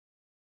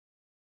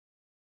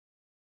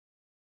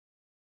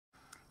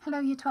Hello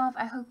Year 12,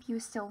 I hope you are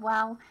still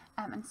well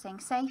and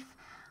staying safe.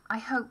 I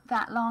hope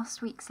that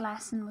last week's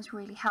lesson was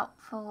really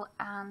helpful,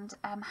 and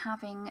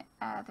having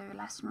the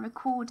lesson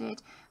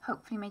recorded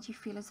hopefully made you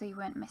feel as though you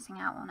weren't missing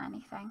out on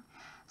anything.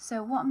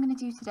 So what I'm going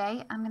to do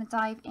today, I'm going to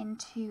dive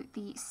into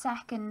the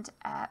second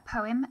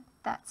poem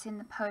that's in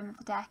the Poem of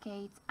the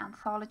Decades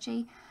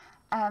anthology.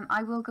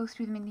 I will go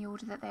through them in the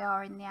order that they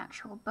are in the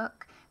actual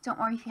book. Don't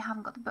worry if you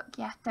haven't got the book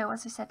yet though.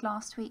 As I said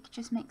last week,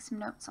 just make some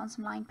notes on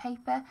some lined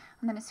paper,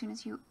 and then as soon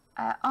as you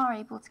are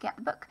able to get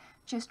the book,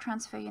 just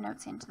transfer your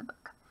notes into the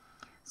book.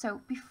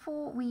 So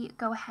before we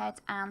go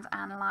ahead and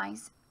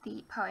analyse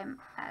the poem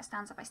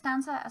stanza by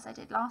stanza, as I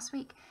did last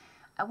week,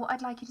 what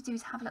I'd like you to do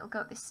is have a little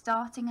go at this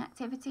starting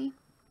activity,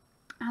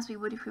 as we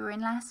would if we were in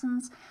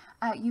lessons.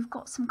 You've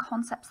got some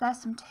concepts there,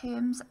 some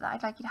terms that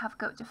I'd like you to have a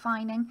go at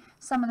defining.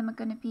 Some of them are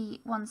going to be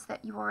ones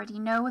that you already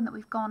know and that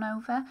we've gone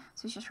over,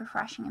 so it's just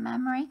refreshing your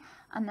memory.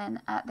 And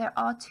then there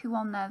are two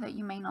on there that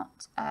you may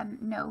not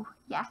know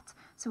yet,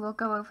 so we'll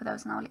go over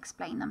those and I'll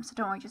explain them. So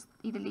don't worry, just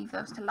either leave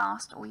those to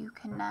last, or you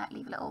can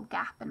leave a little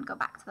gap and go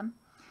back to them.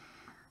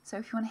 So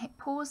if you want to hit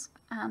pause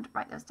and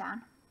write those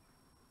down.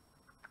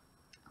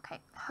 Okay,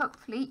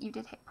 hopefully you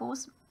did hit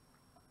pause.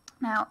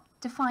 Now,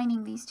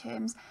 defining these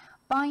terms,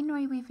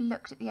 binary, we've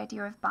looked at the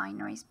idea of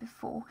binaries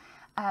before.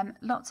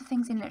 Lots of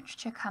things in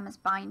literature come as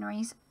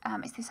binaries.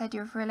 It's this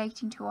idea of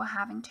relating to or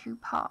having two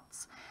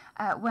parts.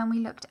 When we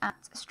looked at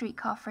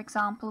Streetcar, for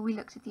example, we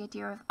looked at the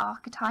idea of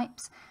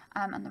archetypes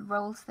and the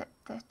roles that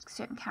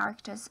certain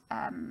characters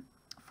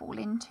fall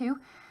into.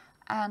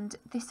 And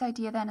this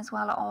idea then as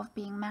well of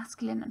being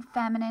masculine and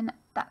feminine,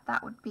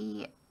 that would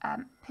be a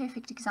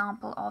perfect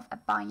example of a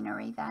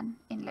binary then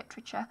in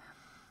literature.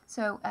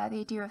 So the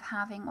idea of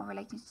having or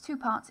relating to two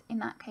parts, in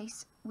that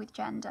case with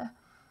gender.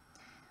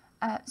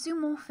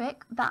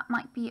 Zoomorphic, that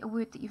might be a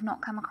word that you've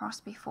not come across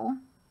before.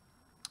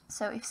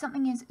 So if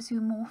something is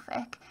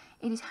zoomorphic,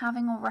 it is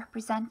having or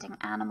representing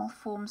animal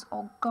forms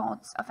or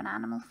gods of an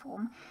animal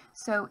form.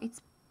 So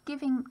it's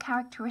giving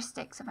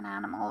characteristics of an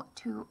animal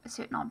to a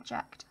certain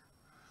object.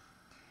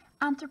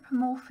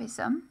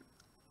 Anthropomorphism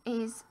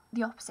is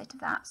the opposite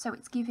of that. So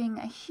it's giving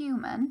a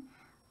human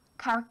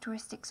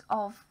characteristics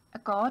of a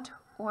god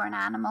or an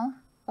animal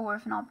or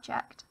of an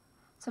object,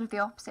 sort of the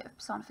opposite of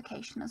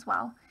personification as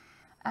well.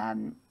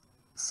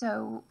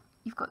 So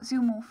you've got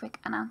zoomorphic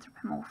and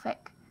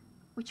anthropomorphic,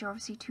 which are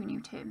obviously two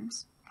new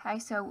terms. Okay,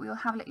 so we'll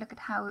have a little look at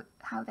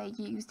how they're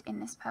used in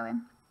this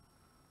poem.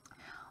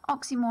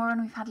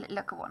 Oxymoron, we've had a little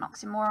look at what an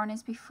oxymoron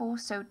is before,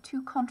 so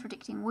two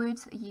contradicting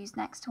words that are used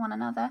next to one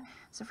another.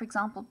 So for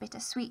example,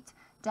 bittersweet,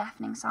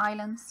 deafening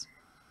silence.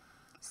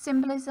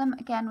 Symbolism,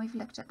 again, we've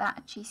looked at that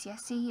at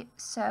GCSE,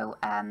 so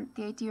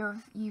the idea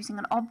of using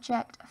an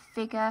object, a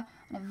figure,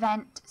 an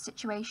event,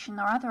 situation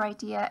or other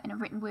idea in a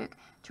written work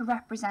to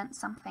represent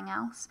something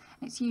else.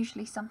 And it's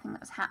usually something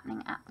that was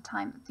happening at the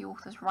time that the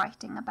author's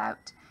writing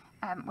about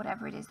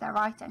whatever it is they're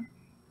writing.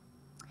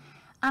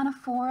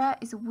 Anaphora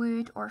is a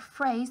word or a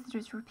phrase that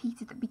is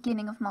repeated at the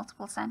beginning of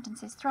multiple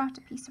sentences throughout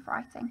a piece of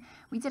writing.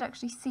 We did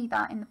actually see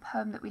that in the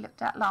poem that we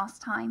looked at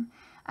last time.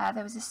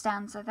 There was a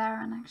stanza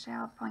there, and actually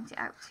I'll point it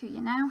out to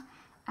you now.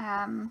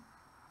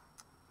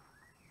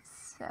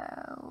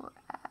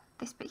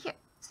 This bit here.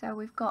 So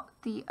we've got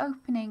the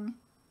opening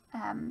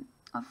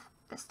of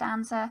the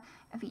stanza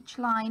of each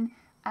line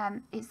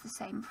is the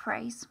same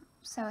phrase.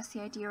 So it's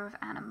the idea of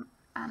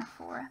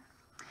anaphora.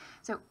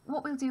 So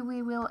what we'll do,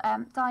 we will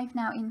dive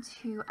now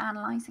into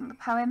analysing the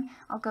poem.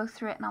 I'll go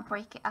through it and I'll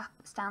break it up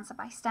stanza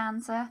by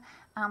stanza,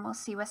 and we'll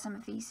see where some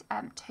of these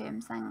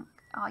terms then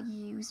are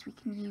used. We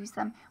can use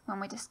them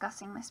when we're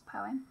discussing this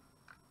poem.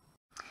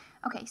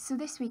 Okay, so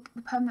this week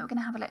the poem that we're going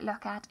to have a little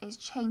look at is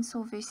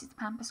Chainsaw versus the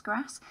Pampas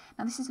Grass.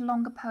 Now this is a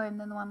longer poem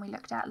than the one we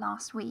looked at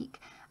last week,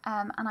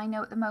 and I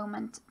know at the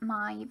moment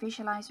my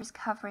visualizer is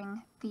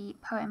covering the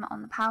poem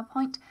on the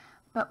PowerPoint,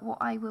 but what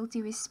I will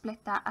do is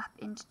split that up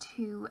into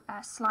two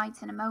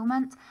slides in a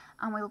moment,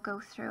 and we'll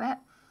go through it.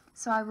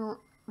 So I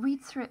will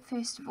read through it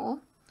first of all.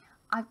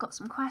 I've got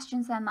some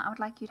questions then that I would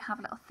like you to have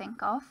a little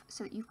think of,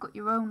 so that you've got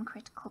your own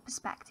critical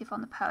perspective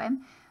on the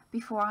poem,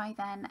 before I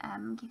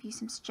then give you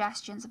some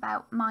suggestions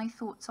about my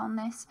thoughts on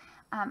this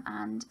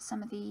and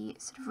some of the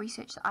sort of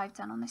research that I've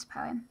done on this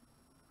poem.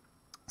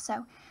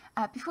 So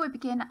before we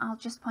begin, I'll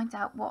just point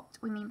out what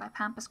we mean by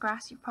Pampas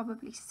grass. You've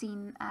probably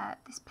seen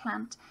this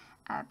plant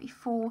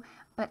before,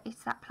 but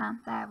it's that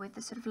plant there with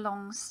the sort of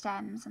long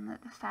stems and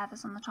the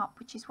feathers on the top,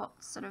 which is what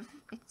sort of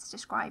it's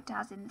described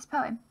as in this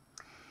poem.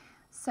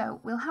 So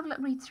we'll have a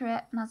little read through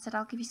it, and as I said,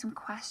 I'll give you some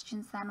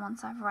questions then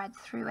once I've read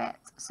through it,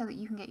 so that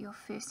you can get your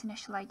first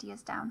initial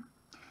ideas down.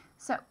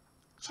 So,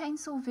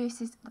 Chainsaw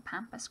versus the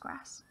Pampas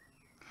grass.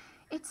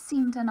 It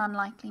seemed an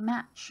unlikely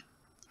match.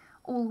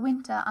 All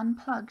winter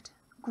unplugged,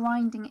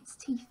 grinding its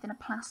teeth in a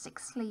plastic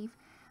sleeve,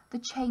 the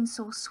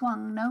chainsaw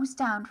swung nose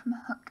down from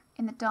a hook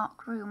in the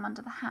dark room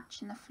under the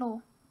hatch in the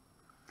floor.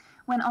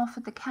 When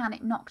offered the can,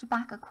 it knocked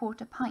back a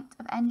quarter pint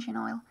of engine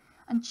oil,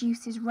 and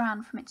juices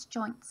ran from its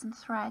joints and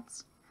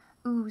threads,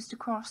 oozed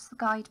across the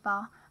guide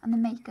bar and the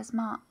maker's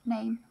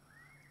name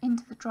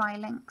into the dry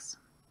links.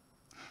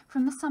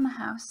 From the summer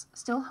house,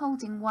 still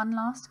holding one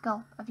last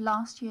gulp of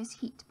last year's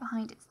heat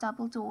behind its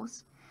double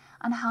doors,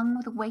 and hung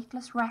with a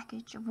weightless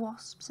wreckage of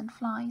wasps and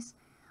flies,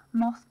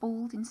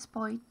 moth-balled in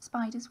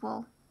spider's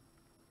wool.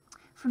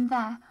 From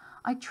there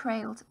I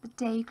trailed the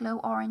day-glow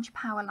orange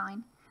power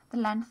line, the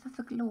length of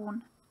the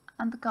lawn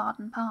and the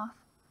garden path,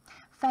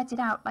 fed it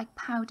out like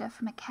powder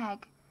from a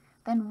keg,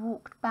 then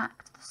walked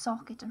back to the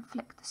socket and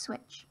flicked the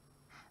switch,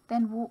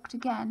 then walked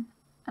again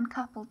and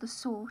coupled the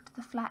saw to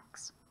the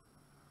flex,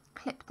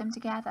 clipped them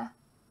together,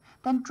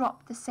 then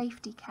dropped the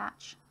safety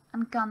catch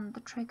and gunned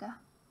the trigger.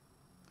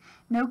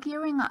 No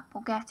gearing up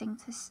or getting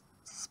to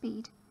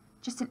speed,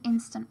 just an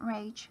instant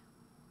rage.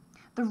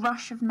 The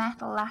rush of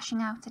metal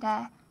lashing out at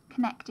air,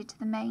 connected to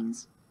the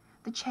mains,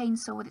 the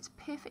chainsaw with its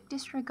perfect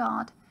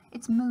disregard,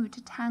 its mood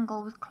to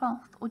tangle with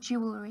cloth or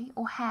jewellery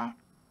or hair,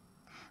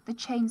 the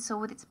chainsaw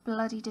with its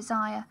bloody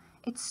desire,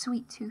 its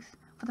sweet tooth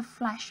for the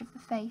flesh of the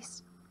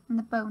face and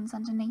the bones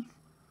underneath,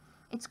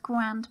 its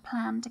grand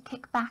plan to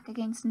kick back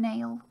against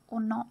nail or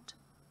knot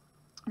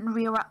and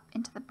rear up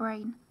into the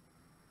brain.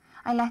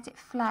 I let it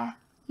flare,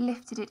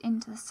 lifted it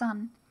into the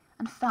sun,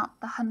 and felt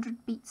the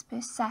 100 beats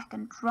per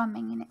second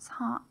drumming in its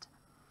heart,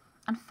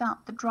 and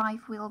felt the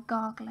drive wheel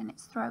gargle in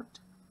its throat.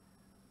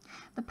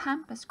 The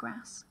Pampas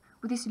grass,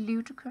 with its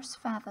ludicrous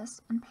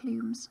feathers and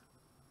plumes,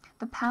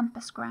 the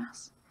Pampas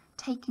grass,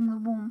 taking the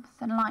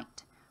warmth and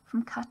light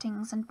from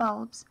cuttings and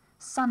bulbs,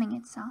 sunning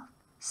itself,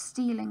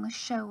 stealing the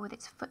show with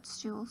its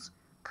footstools,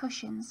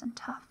 cushions and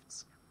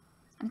tufts,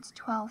 and its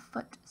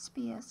 12-foot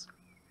spears.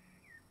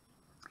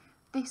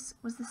 This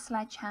was the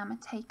sledgehammer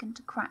taken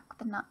to crack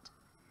the nut.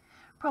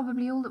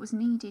 Probably all that was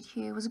needed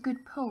here was a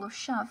good pull or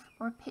shove,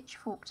 or a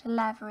pitchfork to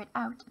lever it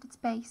out at its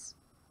base.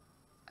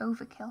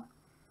 Overkill.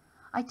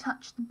 I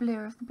touched the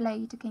blur of the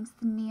blade against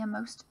the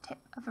nearmost tip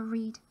of a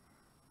reed.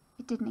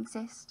 It didn't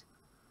exist.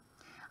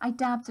 I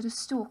dabbed at a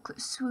stalk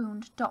that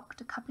swooned,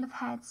 docked a couple of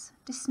heads,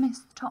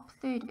 dismissed the top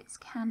third of its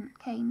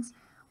canes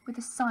with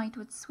a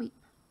sideward sweep,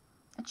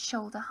 at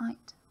shoulder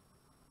height.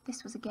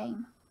 This was a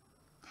game.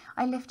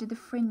 I lifted the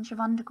fringe of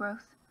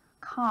undergrowth,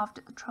 carved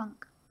at the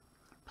trunk.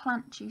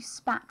 Plant juice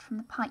spat from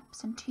the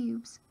pipes and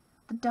tubes.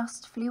 The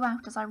dust flew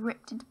out as I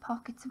ripped into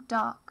pockets of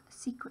dark,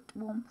 secret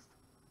warmth.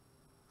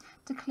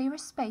 To clear a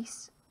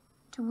space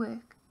to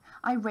work,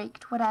 I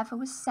raked whatever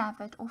was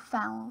severed or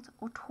felled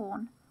or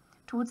torn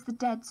towards the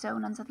dead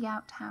zone under the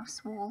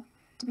outhouse wall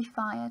to be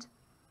fired,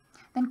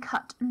 then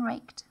cut and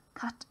raked,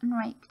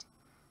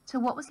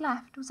 till what was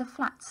left was a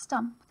flat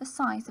stump the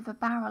size of a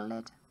barrel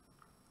lid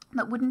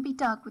that wouldn't be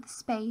dug with a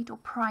spade or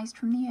prized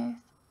from the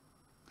earth.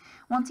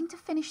 Wanting to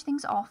finish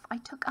things off, I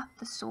took up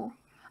the saw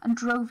and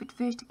drove it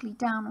vertically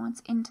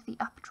downwards into the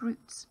upped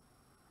roots,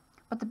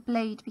 but the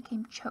blade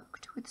became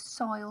choked with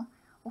soil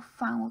or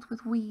fouled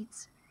with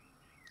weeds,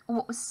 or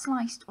what was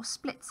sliced or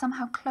split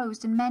somehow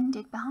closed and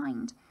mended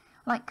behind,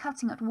 like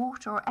cutting at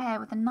water or air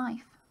with a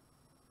knife.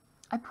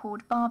 I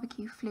poured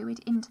barbecue fluid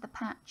into the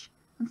patch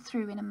and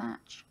threw in a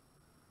match.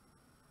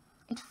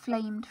 It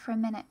flamed for a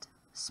minute,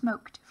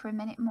 smoked for a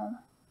minute more,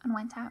 and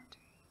went out.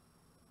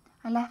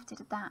 I left it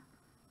at that.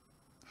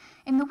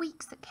 In the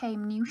weeks that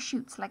came, new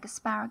shoots like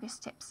asparagus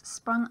tips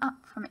sprung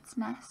up from its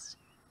nest,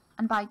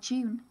 and by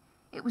June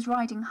it was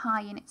riding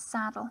high in its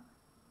saddle,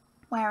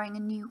 wearing a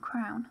new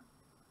crown.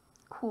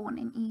 Corn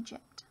in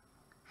Egypt.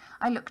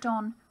 I looked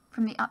on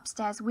from the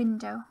upstairs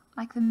window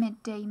like the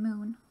midday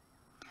moon.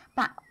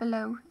 Back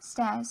below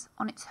stairs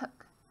on its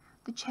hook,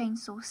 the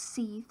chainsaw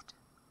seethed.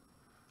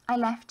 I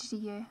left it a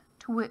year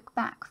to work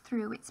back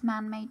through its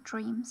man-made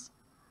dreams,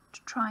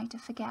 to try to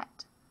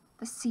forget.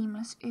 The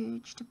seamless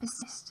urge to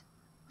persist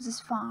was as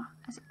far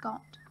as it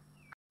got.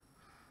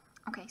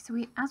 Okay, so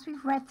as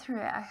we've read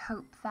through it, I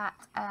hope that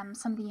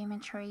some of the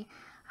imagery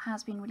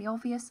has been really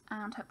obvious,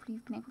 and hopefully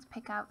you've been able to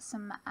pick out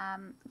some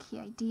key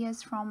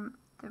ideas from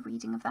the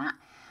reading of that.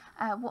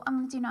 What I'm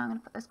going to do now, I'm going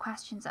to put those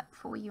questions up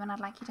for you, and I'd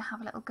like you to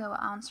have a little go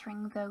at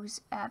answering those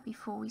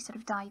before we sort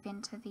of dive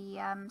into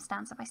the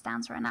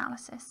stanza-by-stanza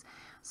analysis.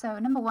 So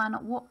number one,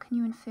 what can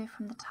you infer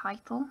from the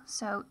title?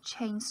 So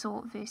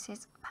chainsaw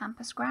versus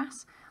pampas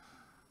grass.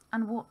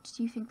 And what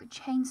do you think the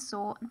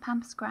chainsaw and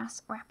pampas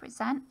grass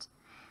represent?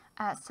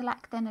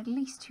 Select then at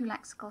least 2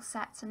 lexical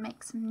sets and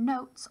make some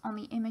notes on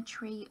the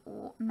imagery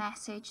or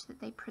message that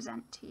they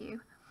present to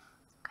you.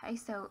 Okay,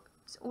 so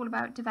it's all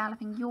about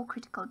developing your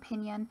critical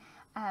opinion,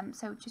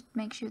 so just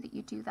make sure that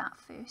you do that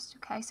first.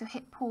 Okay, so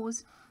hit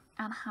pause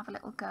and have a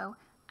little go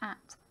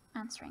at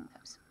answering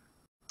those.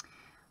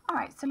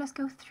 Alright, so let's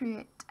go through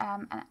it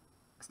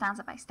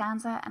stanza by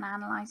stanza and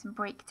analyse and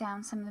break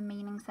down some of the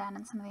meanings then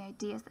and some of the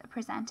ideas that are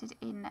presented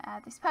in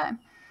this poem.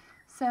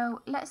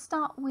 So let's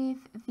start with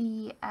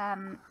the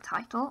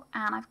title,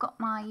 and I've got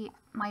my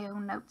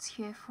own notes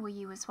here for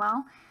you as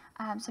well.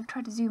 So I've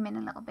tried to zoom in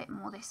a little bit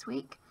more this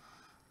week,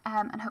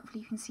 and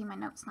hopefully you can see my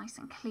notes nice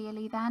and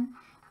clearly then.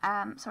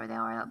 Sorry, they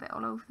are a little bit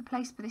all over the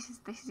place, but this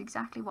is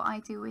exactly what I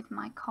do with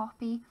my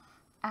copy.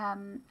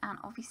 And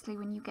obviously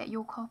when you get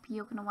your copy,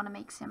 you're going to want to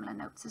make similar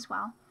notes as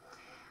well.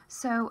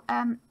 So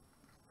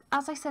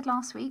as I said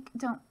last week,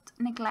 don't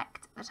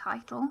neglect the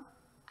title.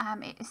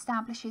 it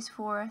establishes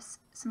for us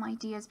some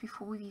ideas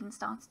before we've even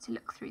started to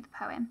look through the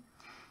poem.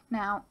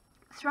 Now,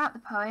 throughout the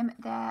poem,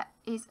 there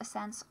is a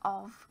sense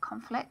of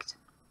conflict.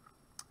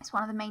 It's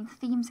one of the main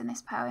themes in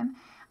this poem,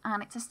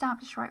 and it's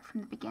established right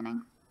from the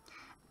beginning,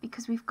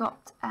 because we've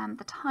got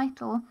the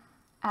title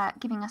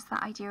giving us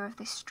that idea of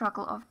this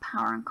struggle of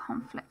power and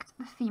conflict.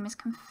 The theme is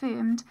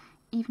confirmed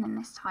even in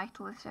this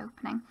title, this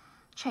opening,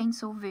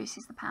 chainsaw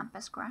versus the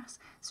Pampas grass,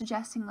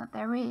 suggesting that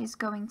there is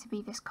going to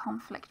be this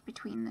conflict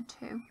between the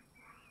two,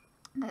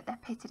 that they're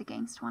pitted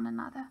against one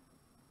another.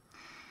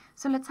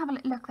 So let's have a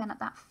little look then at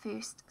that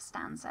first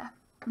stanza.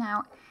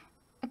 Now,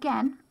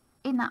 again,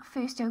 in that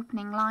first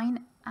opening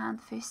line and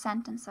the first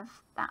sentence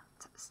of that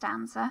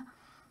stanza,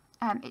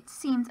 it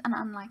seems an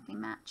unlikely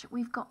match.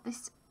 We've got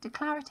this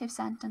declarative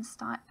sentence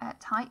type,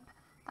 that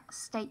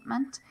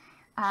statement.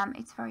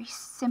 It's very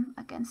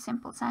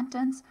simple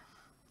sentence.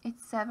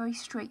 It's very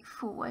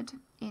straightforward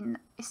in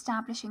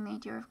establishing the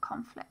idea of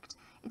conflict.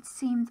 It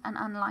seems an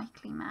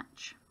unlikely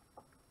match.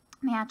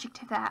 The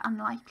adjective there,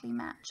 unlikely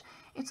match,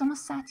 it's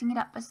almost setting it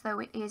up as though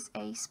it is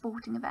a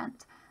sporting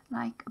event,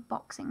 like a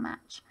boxing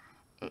match.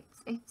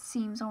 It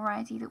seems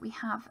already that we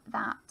have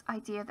that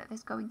idea that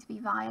there's going to be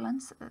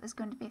violence, that there's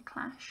going to be a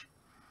clash.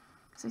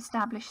 So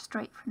established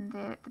straight from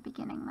the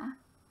beginning there.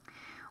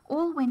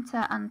 All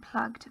winter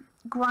unplugged,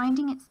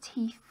 grinding its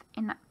teeth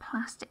in a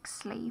plastic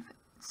sleeve.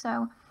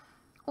 So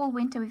all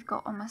winter we've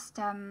got almost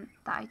the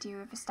idea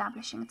of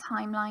establishing a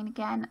timeline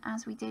again,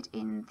 as we did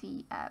in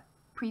the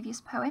previous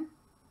poem.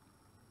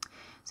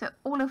 So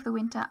all of the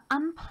winter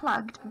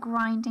unplugged,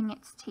 grinding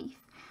its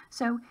teeth.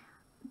 So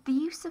the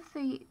use of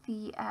the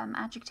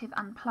adjective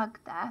unplugged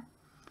there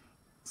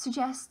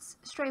suggests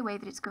straight away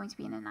that it's going to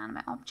be an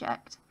inanimate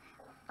object.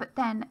 But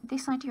then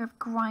this idea of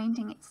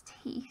grinding its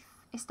teeth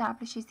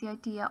establishes the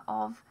idea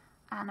of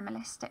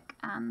animalistic,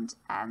 and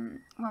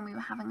when we were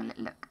having a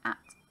little look at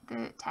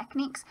the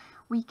techniques,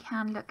 we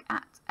can look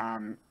at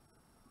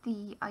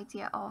the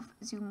idea of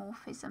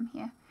zoomorphism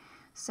here.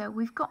 So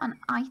we've got an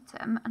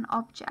item, an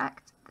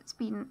object, that's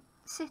been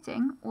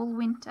sitting all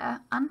winter,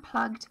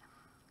 unplugged,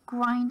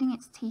 grinding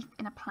its teeth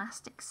in a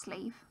plastic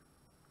sleeve.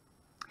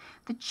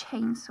 The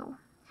chainsaw,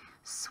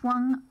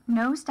 swung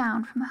nose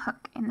down from a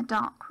hook in the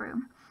dark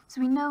room. So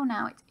we know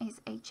now it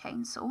is a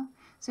chainsaw.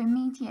 So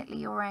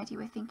immediately already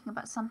we're thinking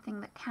about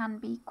something that can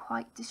be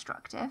quite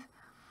destructive,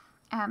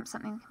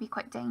 something that can be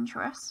quite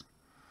dangerous.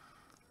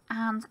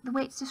 And the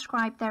way it's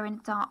described there in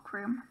a dark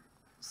room.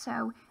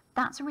 So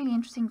that's a really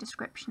interesting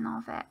description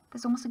of it.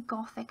 There's almost a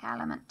gothic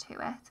element to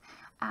it.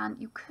 And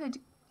you could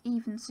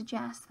even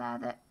suggest there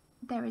that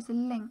there is a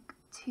link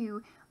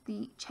to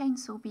the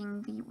chainsaw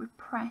being the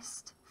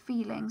repressed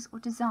feelings or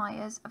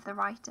desires of the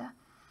writer,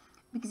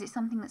 because it's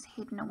something that's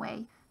hidden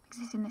away,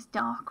 because it's in this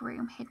dark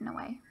room hidden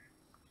away.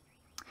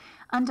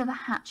 Under the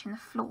hatch in the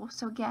floor,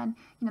 so again,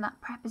 you know, that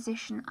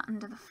preposition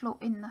under the floor,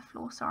 in the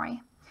floor,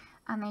 sorry,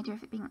 and the idea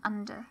of it being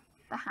under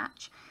the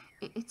hatch,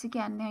 it's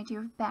again the idea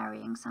of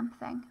burying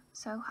something,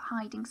 so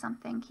hiding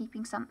something,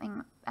 keeping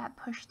something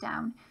pushed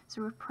down,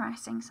 so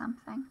repressing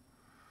something.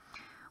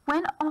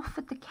 When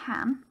offered the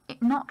can,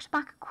 it knocked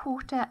back a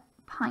 1/4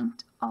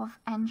 pint of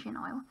engine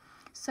oil.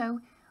 So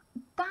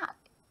that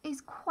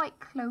is quite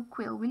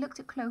colloquial. We looked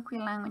at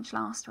colloquial language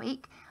last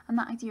week, and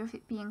that idea of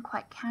it being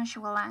quite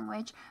casual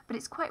language, but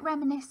it's quite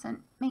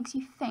reminiscent, makes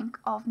you think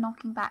of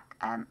knocking back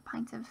a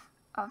pint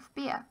of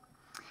beer.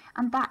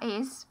 And that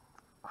is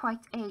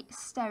quite a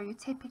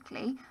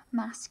stereotypically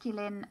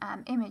masculine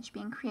image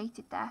being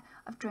created there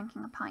of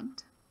drinking a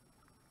pint.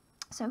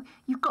 So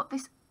you've got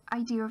this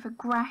idea of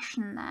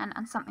aggression then,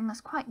 and something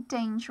that's quite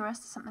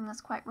dangerous, something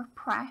that's quite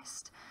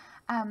repressed,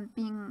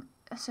 being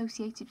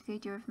associated with the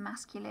idea of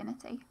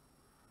masculinity.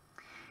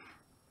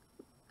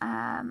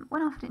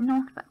 When offered it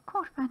knocked about a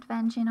 1/4 pint of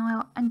engine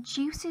oil, and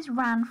juices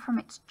ran from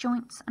its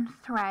joints and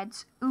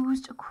threads,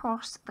 oozed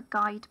across the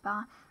guide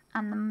bar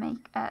and the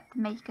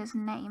maker's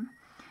name.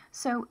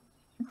 So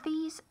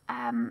these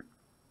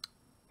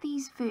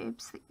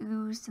verbs, the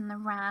oozed and the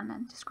ran,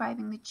 and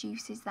describing the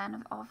juices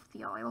then of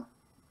the oil,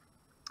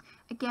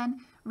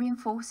 again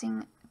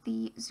reinforcing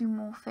the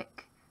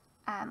zoomorphic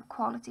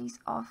qualities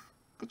of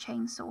the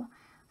chainsaw.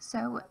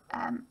 So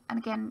and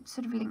again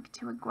sort of linked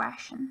to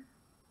aggression.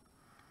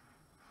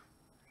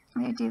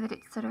 The idea that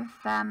it's sort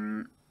of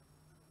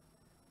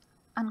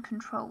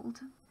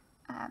uncontrolled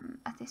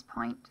at this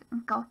point,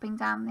 and gulping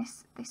down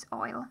this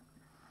oil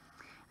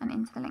and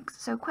into the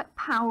links. So quite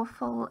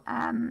powerful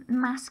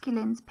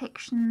masculine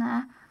depiction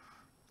there.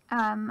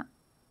 I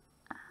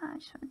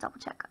just want to double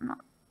check I'm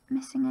not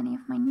missing any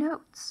of my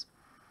notes.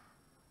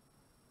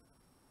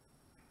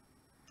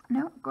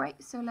 No,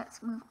 great. So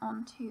let's move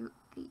on to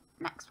the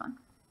next one,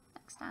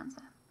 next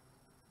stanza.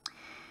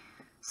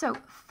 So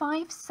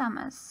 5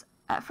 summers.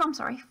 From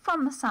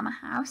the summer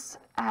house,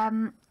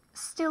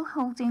 still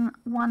holding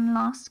one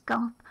last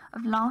gulp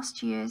of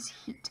last year's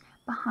heat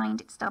behind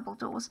its double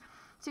doors.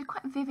 So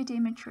quite vivid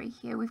imagery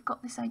here. We've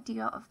got this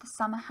idea of the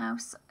summer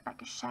house,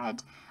 like a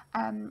shed,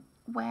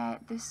 where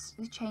the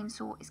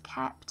chainsaw is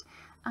kept,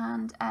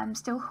 and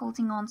still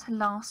holding on to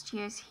last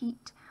year's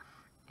heat.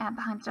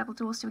 behind the double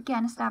doors. So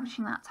again,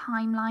 establishing that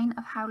timeline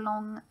of how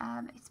long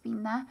it's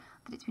been there,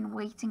 that it's been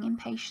waiting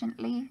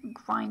impatiently,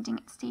 grinding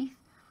its teeth.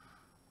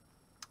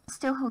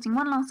 Still holding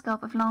one last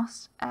gulp of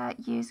last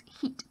year's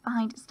heat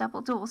behind its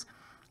double doors,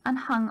 and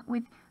hung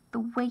with the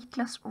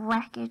weightless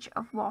wreckage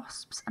of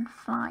wasps and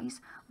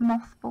flies,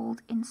 mothballed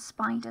in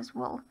spider's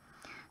wool.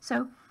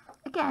 So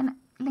again,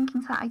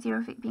 linking to that idea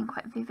of it being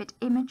quite vivid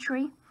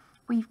imagery,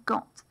 we've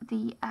got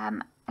the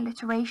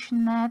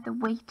alliteration there, the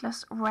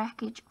weightless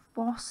wreckage of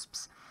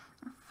wasps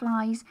and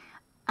flies,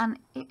 and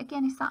it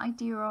again is that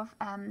idea of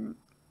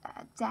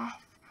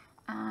death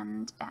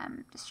and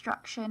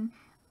destruction,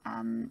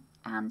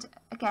 and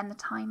again the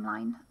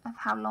timeline of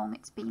how long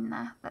it's been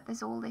there, that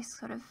there's all this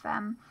sort of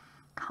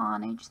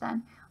carnage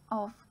then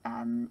of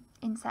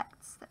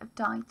insects that have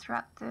died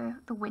throughout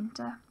the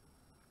winter.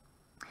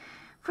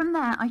 From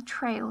there I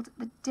trailed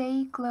the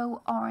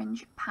day-glow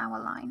orange power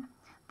line,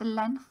 the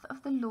length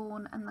of the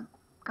lawn and the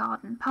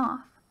garden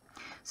path.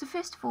 So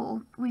first of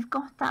all, we've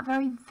got that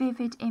very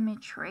vivid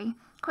imagery,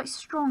 quite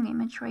strong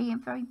imagery, a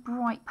very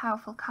bright,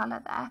 powerful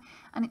colour there,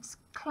 and it's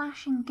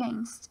clashing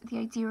against the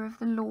idea of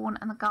the lawn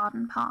and the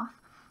garden path.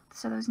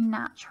 So those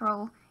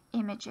natural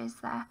images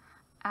there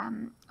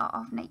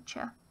of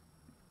nature.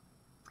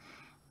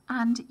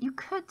 And it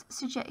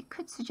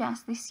could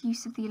suggest this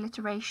use of the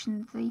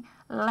alliteration, the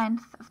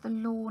length of the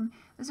lawn.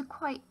 Those are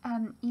quite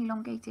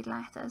elongated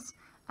letters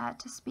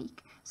to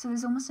speak. So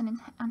there's almost an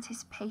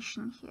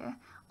anticipation here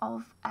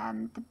of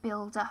the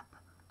build-up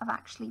of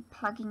actually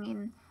plugging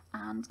in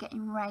and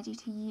getting ready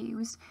to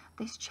use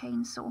this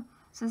chainsaw.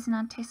 So there's an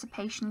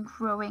anticipation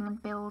growing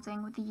and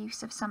building with the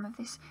use of some of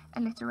this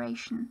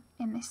alliteration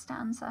in this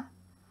stanza.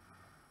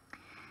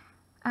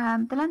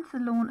 The length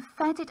of the lawn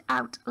fed it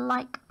out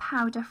like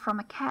powder from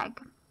a keg.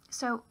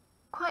 So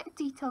quite a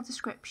detailed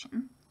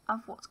description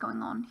of what's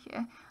going on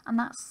here, and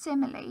that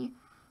simile,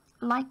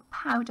 like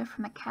powder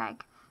from a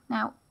keg.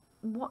 Now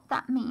what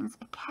that means,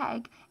 a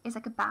keg is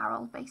like a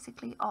barrel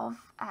basically of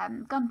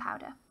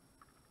gunpowder,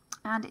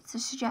 and it's a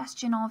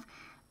suggestion of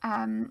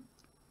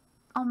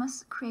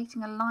almost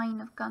creating a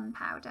line of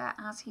gunpowder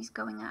as he's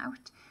going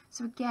out.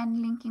 So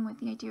again, linking with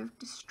the idea of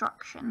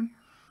destruction,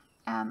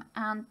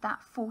 and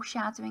that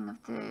foreshadowing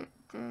of the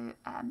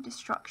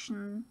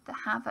destruction, the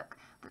havoc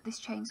that this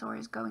chainsaw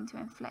is going to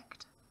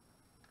inflict.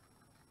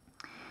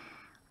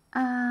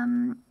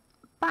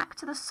 Back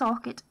to the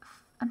socket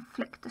and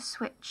flicked the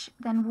switch,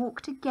 then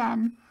walked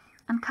again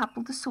and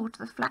coupled the saw to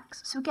the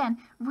flex. So again,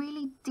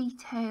 really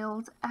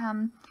detailed,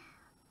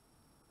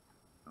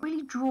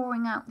 really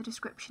drawing out the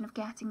description of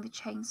getting the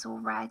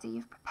chainsaw ready,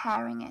 of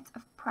preparing it,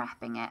 of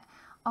prepping it,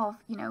 of,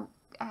 you know,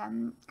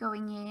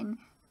 going in,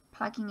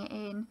 plugging it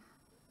in,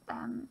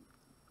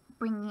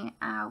 bringing it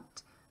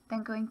out,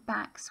 then going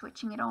back,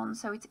 switching it on.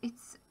 So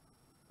it's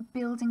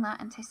building that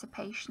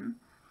anticipation.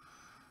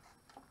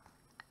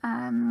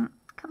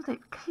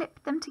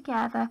 Clip them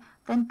together,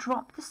 then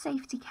drop the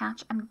safety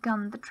catch and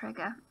gun the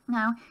trigger.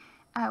 Now,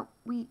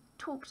 we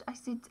talked, I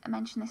did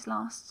mention this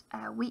last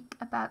week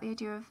about the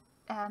idea of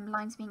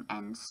lines being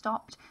end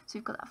stopped. So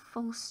we've got that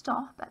full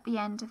stop at the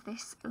end of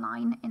this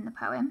line in the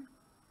poem,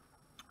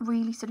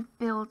 really sort of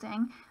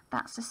building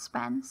that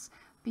suspense,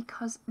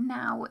 because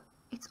now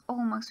it's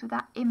almost with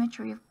that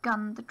imagery of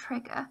gun the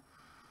trigger,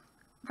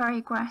 very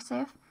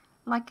aggressive,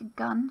 like a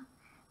gun.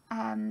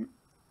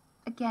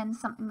 Again,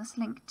 something that's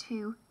linked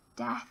to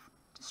death,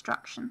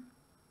 destruction.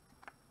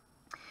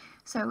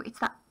 So it's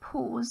that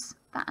pause,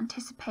 that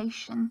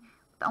anticipation,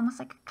 almost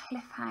like a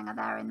cliffhanger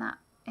there in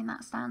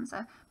that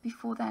stanza,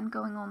 before then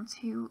going on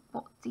to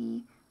what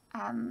the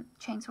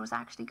chainsaw is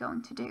actually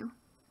going to do.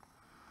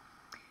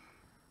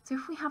 So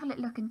if we have a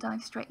little look and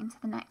dive straight into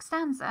the next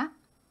stanza.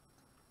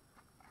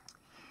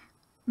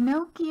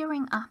 No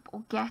gearing up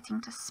or getting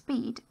to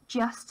speed,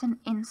 just an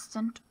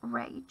instant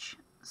rage.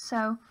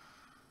 So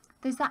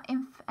there's that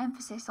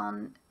emphasis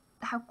on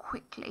how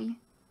quickly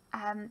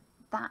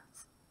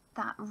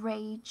that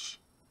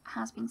rage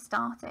has been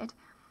started,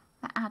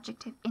 that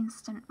adjective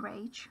instant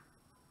rage.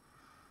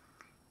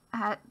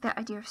 The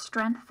idea of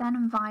strength then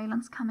and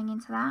violence coming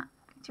into that.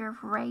 The idea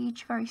of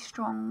rage, very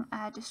strong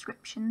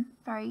description,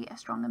 very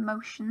strong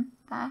emotion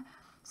there.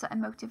 So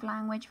emotive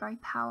language, very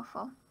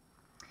powerful.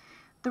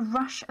 The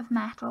rush of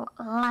metal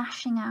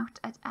lashing out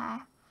at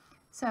air.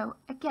 So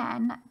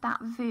again,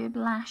 that verb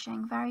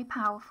lashing, very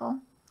powerful.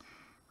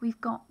 We've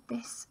got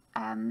this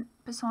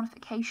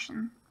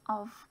personification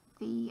of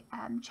the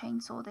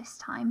chainsaw this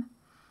time.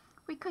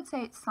 We could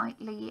say it's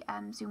slightly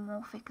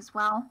zoomorphic as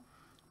well,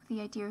 with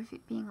the idea of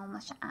it being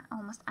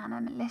almost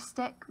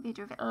animalistic, with the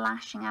idea of it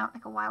lashing out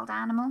like a wild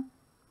animal.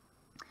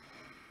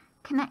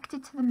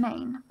 Connected to the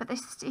mane, but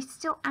it's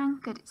still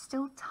anchored, it's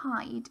still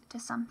tied to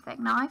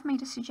something. Now I've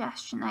made a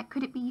suggestion there.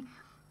 Could it be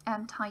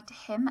tied to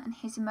him and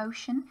his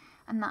emotion,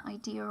 and that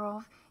idea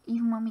of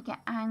even when we get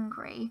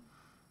angry,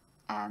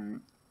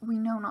 we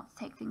know not to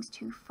take things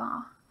too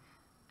far.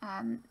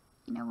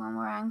 You know, when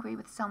we're angry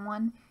with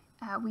someone,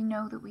 we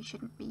know that we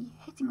shouldn't be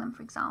hitting them,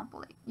 for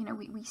example. You know,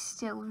 we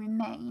still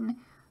remain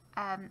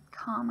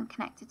calm and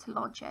connected to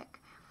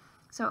logic.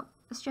 So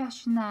the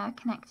suggestion there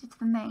connected to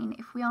the main,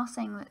 if we are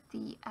saying that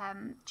the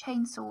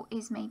chainsaw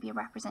is maybe a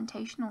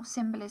representation or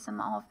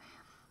symbolism of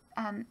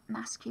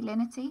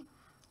masculinity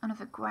and of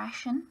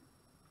aggression,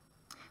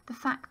 the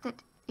fact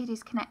that it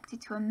is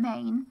connected to a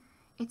main,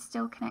 it's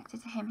still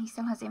connected to him. He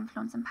still has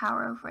influence and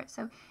power over it,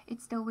 so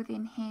it's still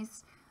within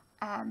his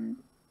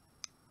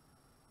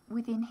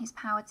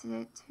power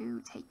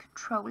to take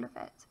control of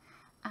it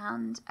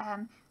and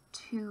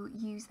to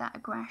use that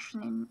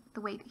aggression in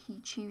the way that he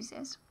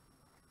chooses.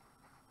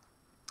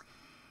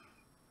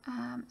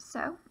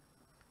 So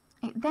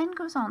it then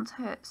goes on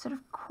to sort of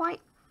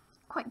quite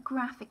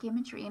graphic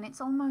imagery, and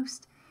it's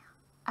almost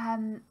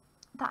the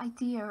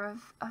idea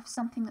of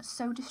something that's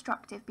so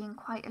destructive being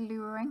quite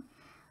alluring,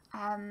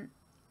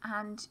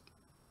 and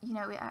you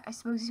know, I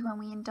suppose is when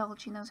we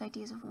indulge in those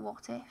ideas of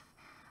what if,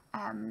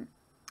 and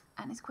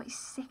it's quite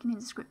sickening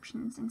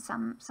descriptions in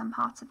some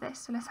parts of this.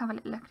 So let's have a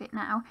little look at it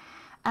now.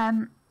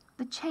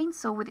 The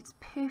chainsaw with its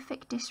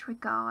perfect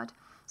disregard,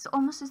 so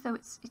almost as though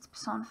it's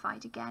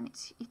personified again.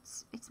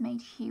 It's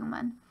made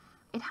human.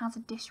 It has a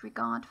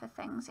disregard for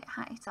things.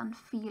 It's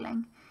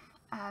unfeeling.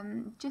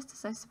 Just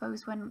as I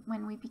suppose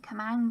when we become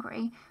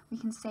angry, we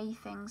can say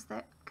things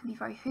that can be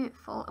very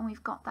hurtful, and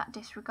we've got that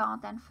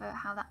disregard then for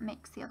how that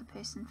makes the other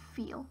person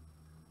feel.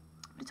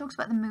 But it talks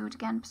about the mood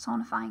again,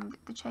 personifying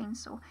the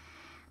chainsaw.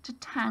 To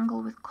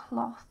tangle with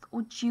cloth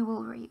or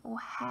jewellery or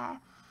hair.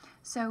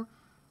 So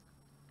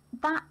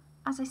that,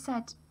 as I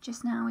said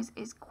just now,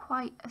 is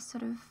quite a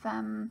sort of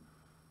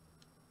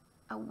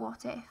a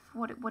what if.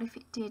 What if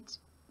it did,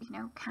 you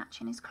know,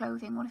 catch in his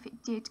clothing? What if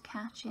it did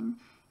catch in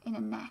a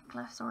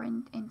necklace or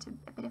into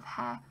a bit of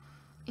hair?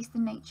 Is the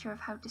nature of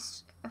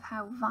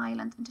how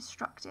violent and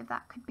destructive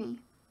that could be.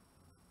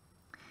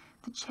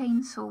 The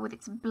chainsaw with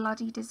its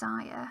bloody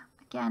desire,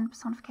 again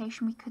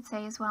personification, we could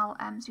say as well,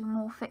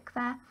 zoomorphic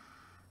there,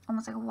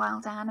 almost like a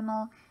wild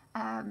animal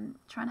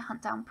trying to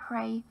hunt down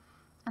prey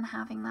and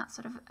having that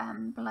sort of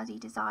bloody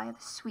desire, the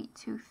sweet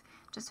tooth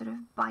to sort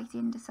of bite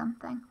into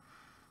something.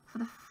 For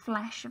the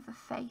flesh of the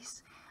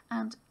face,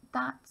 and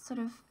that sort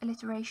of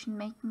alliteration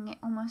making it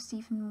almost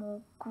even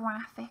more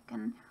graphic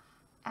and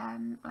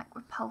like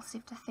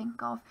repulsive to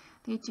think of.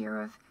 The idea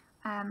of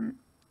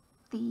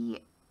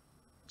the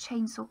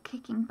chainsaw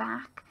kicking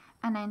back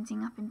and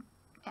ending up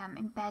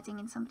embedding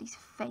in somebody's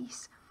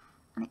face,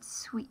 and its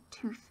sweet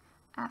tooth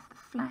for the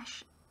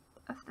flesh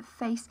of the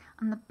face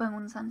and the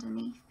bones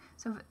underneath.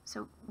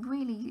 So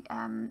really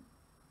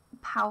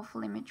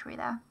powerful imagery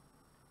there.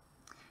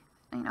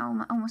 You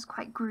know, almost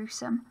quite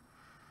gruesome.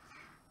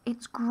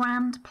 Its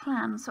grand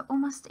plan, so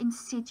almost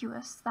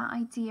insidious, that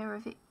idea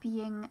of it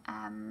being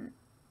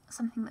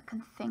something that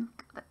can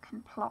think, that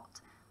can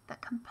plot,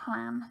 that can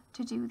plan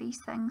to do these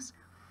things.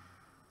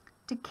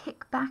 To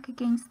kick back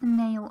against the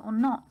nail or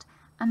not,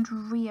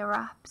 and rear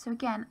up. So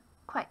again,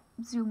 quite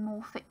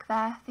zoomorphic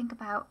there. Think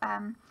about you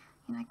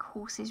know, like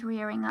horses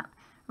rearing up,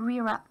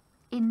 rear up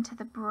into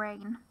the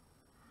brain.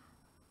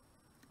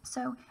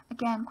 So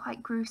again,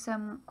 quite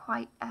gruesome,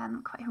 quite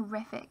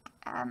horrific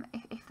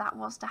if that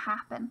was to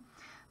happen.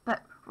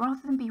 But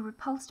rather than be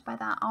repulsed by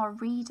that, our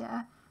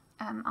reader,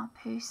 our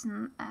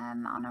person,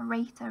 our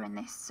narrator in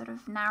this sort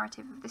of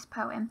narrative of this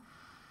poem,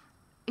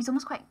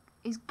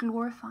 is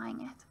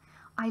glorifying it.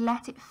 I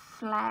let it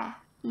flare,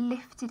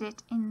 lifted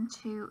it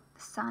into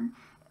the sun.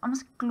 It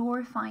almost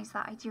glorifies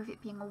that idea of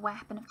it being a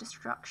weapon of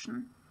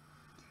destruction.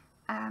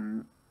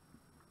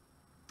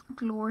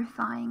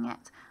 Glorifying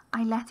it.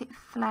 I let it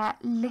flare,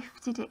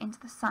 lifted it into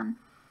the sun.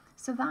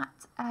 So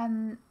that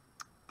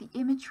the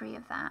imagery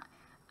of that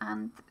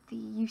and the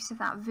use of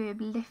that verb,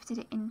 lifted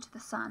it into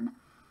the sun,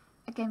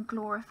 again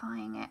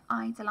glorifying it,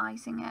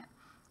 idolizing it,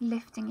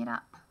 lifting it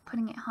up,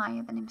 putting it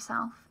higher than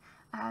himself.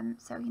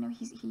 So you know,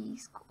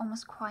 he's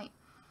almost quite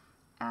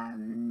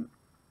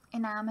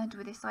enamored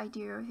with this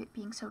idea of it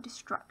being so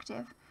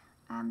destructive,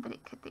 that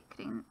it could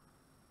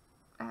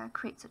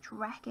create such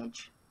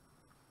wreckage.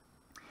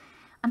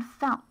 And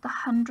felt the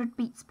 100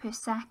 beats per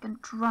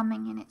second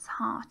drumming in its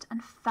heart,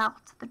 and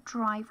felt the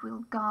drive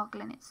wheel gargle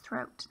in its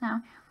throat.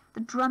 Now, the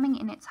drumming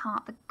in its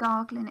heart, the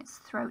gargle in its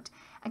throat,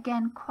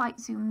 again quite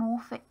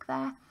zoomorphic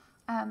there,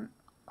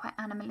 quite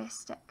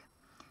animalistic.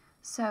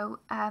 So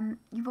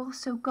you've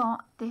also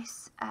got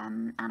this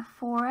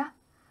anaphora,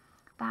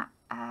 that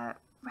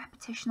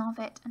repetition of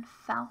it, and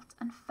felt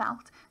and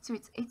felt. So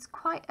it's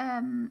quite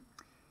an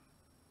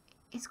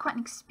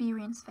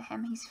experience for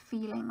him. He's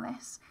feeling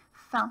this,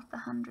 felt the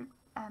 100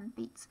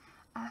 beats,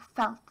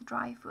 felt the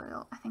drive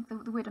wheel. I think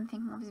the word I'm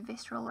thinking of is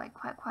visceral, like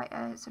quite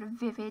a sort of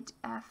vivid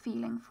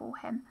feeling for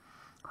him,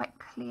 quite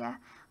clear.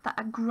 That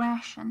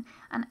aggression,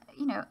 and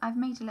you know, I've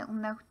made a little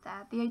note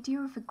there, the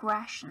idea of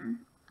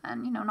aggression,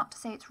 and you know, not to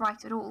say it's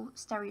right at all,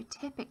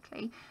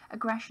 stereotypically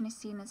aggression is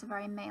seen as a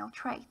very male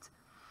trait,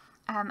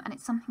 and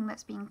it's something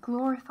that's being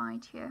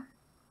glorified here.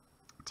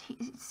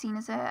 It's seen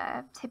as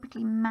a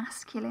typically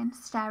masculine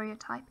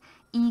stereotype,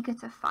 eager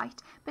to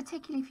fight,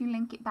 particularly if you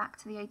link it back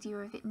to the idea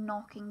of it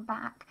knocking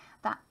back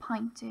that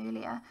pint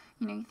earlier.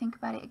 You know, you think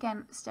about it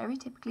again,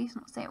 stereotypically, it's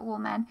not to say all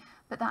men,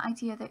 but that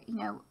idea that, you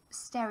know,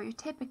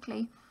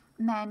 stereotypically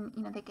men,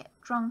 you know, they get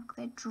drunk,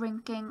 they're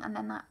drinking, and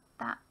then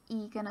that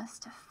eagerness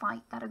to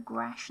fight, that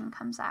aggression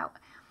comes out.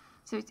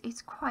 So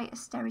it's quite a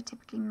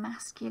stereotypically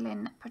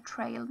masculine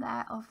portrayal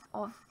there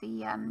of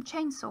the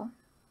chainsaw.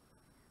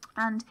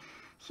 And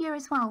here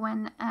as well,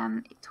 when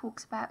it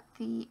talks about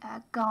the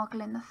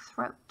gargle in the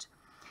throat,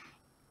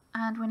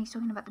 and when he's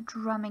talking about the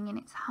drumming in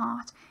its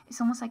heart, it's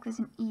almost like there's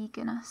an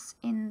eagerness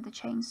in the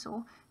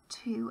chainsaw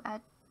to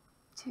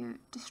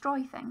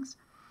destroy things.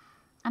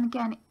 And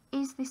again,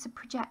 is this a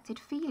projected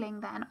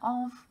feeling then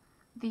of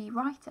the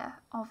writer,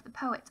 of the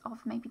poet,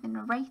 of maybe the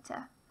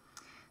narrator?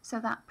 So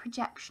that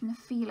projection of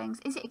feelings,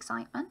 is it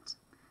excitement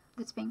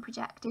that's being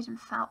projected and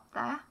felt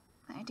there?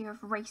 The idea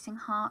of racing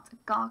heart, a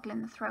gargle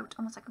in the throat,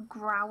 almost like a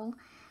growl,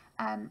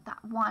 that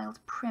wild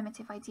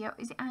primitive idea.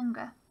 Is it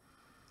anger?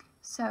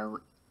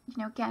 So, you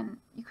know, again,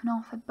 you can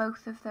offer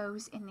both of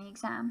those in the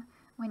exam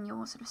when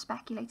you're sort of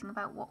speculating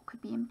about what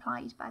could be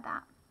implied by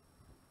that.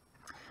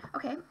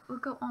 Okay, we'll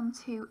go on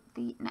to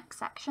the next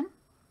section.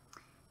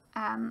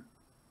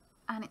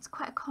 And it's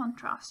quite a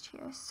contrast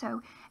here.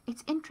 So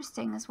it's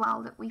interesting as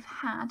well that we've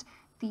had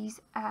these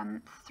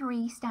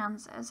 3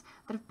 stanzas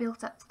that have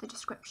built up to the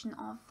description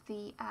of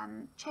the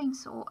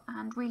chainsaw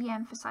and really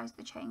emphasised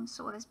the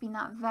chainsaw. There's been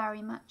that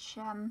very much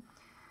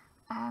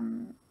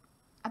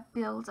a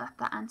build-up,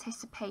 that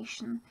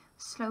anticipation,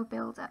 slow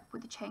build-up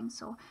with the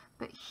chainsaw.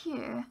 But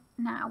here,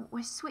 now,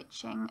 we're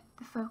switching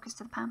the focus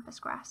to the pampas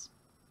grass.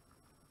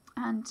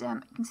 And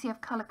you can see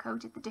I've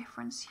colour-coded the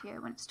difference here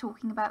when it's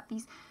talking about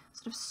these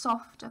sort of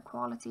softer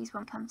qualities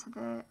when we come to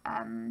the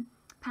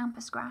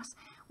pampas grass,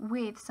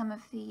 with some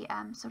of the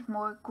sort of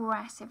more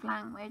aggressive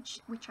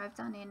language, which I've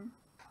done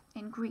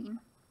in green,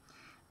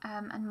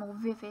 and more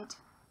vivid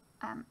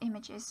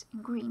images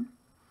in green.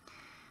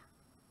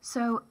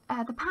 So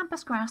the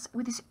pampas grass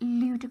with its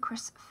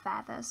ludicrous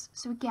feathers.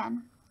 So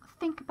again,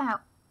 think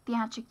about the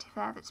adjective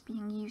there that's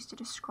being used to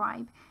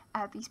describe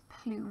these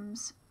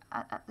plumes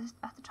at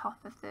the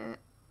top of the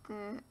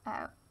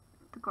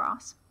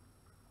grass.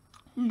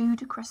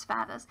 Ludicrous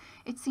feathers.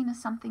 It's seen as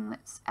something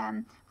that's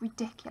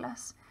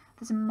ridiculous.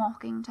 There's a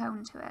mocking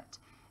tone to it.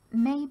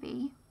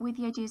 Maybe with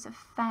the ideas of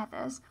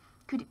feathers,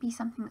 could it be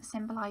something that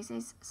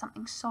symbolises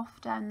something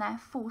softer, and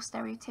therefore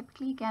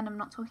stereotypically, again, I'm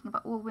not talking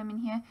about all women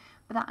here,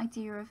 but that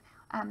idea of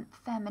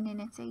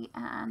femininity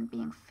and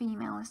being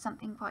female is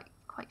something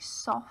quite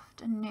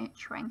soft and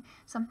nurturing,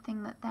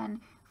 something that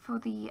then for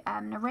the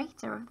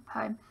narrator of the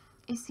poem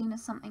is seen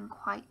as something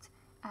quite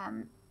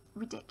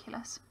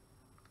ridiculous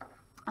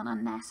and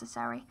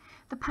unnecessary.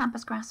 The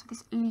pampas grass with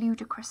its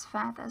ludicrous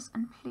feathers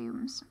and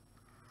plumes.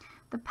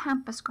 The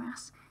pampas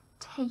grass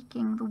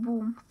taking the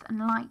warmth and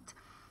light.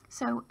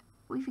 So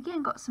we've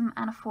again got some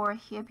anaphora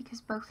here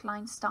because both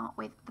lines start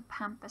with the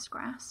pampas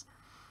grass.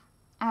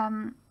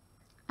 And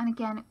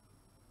again,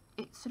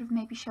 it's sort of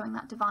maybe showing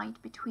that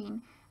divide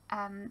between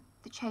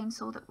the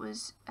chainsaw that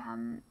was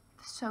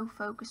so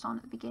focused on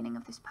at the beginning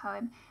of this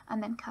poem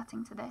and then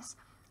cutting to this.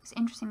 It's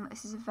interesting that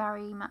this is a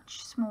very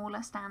much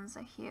smaller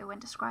stanza here when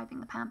describing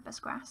the pampas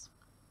grass.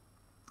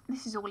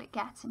 This is all it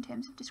gets in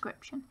terms of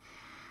description.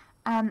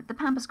 The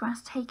pampas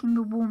grass taking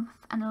the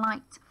warmth and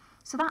light.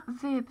 So that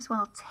verb as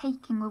well,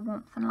 taking the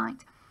warmth and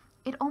light,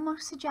 it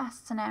almost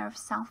suggests an air of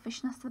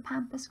selfishness to the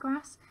pampas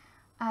grass.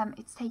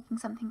 It's taking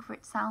something for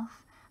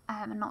itself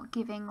and not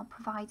giving or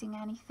providing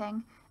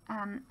anything,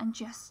 and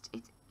just,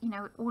 you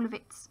know, all of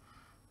its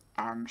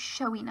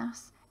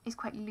showiness is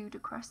quite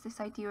ludicrous. This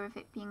idea of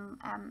it being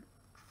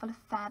full of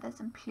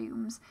feathers and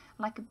plumes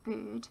like a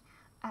bird,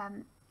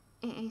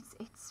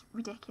 it's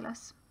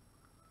ridiculous.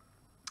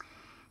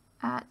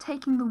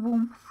 Taking the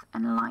warmth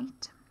and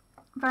light,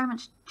 very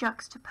much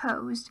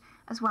juxtaposed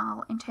as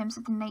well in terms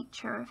of the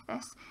nature of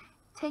this.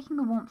 Taking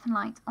the warmth and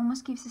light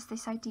almost gives us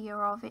this idea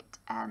of it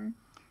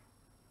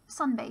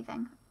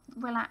sunbathing,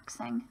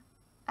 relaxing,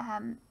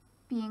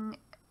 being,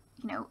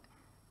 you know,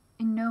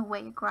 in no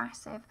way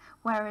aggressive.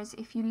 Whereas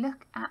if you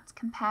look at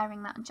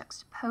comparing that and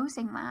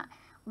juxtaposing that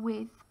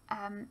with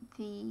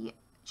the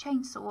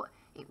chainsaw,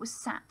 it was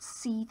sat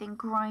seething,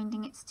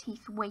 grinding its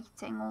teeth,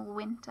 waiting all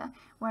winter,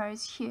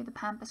 whereas here the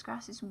pampas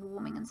grass is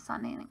warming and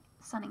sunning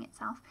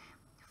itself,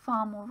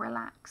 far more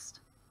relaxed.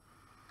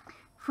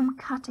 From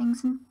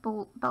cuttings and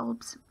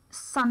bulbs,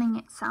 sunning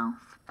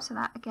itself, so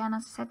that again,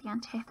 as I said, the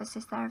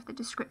antithesis there of the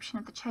description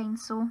of the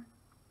chainsaw.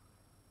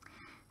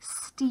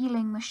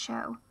 Stealing the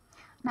show.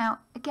 Now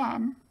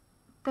again,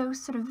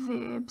 those sort of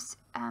verbs,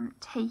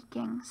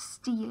 taking,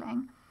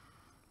 stealing,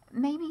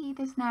 maybe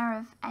there's an air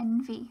of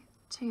envy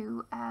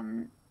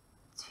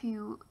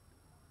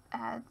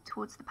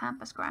towards the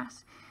pampas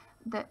grass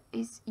that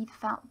is either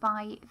felt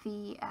by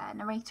the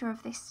narrator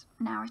of this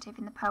narrative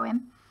in the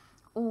poem,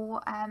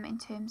 or in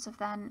terms of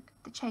then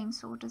the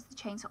chainsaw. Does the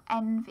chainsaw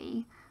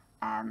envy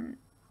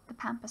the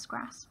pampas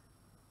grass?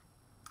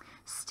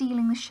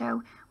 Stealing the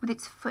show with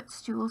its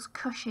footstools,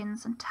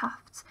 cushions and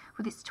tufts,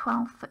 with its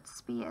 12-foot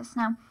spears.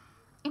 Now,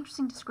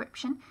 interesting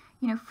description,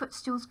 you know,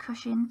 footstools,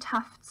 cushion,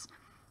 tufts.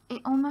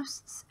 It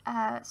almost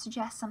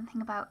suggests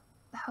something about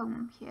the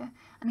home here,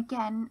 and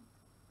again,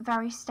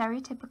 very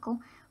stereotypical,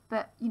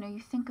 but you know, you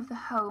think of the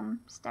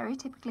home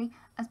stereotypically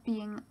as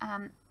being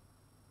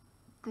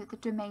the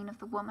domain of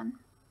the woman,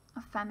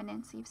 of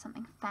femininity, of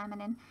something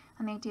feminine,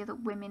 and the idea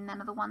that women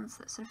then are the ones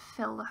that sort of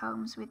fill the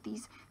homes with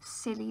these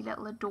silly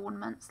little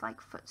adornments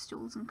like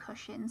footstools and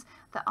cushions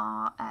that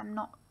are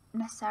not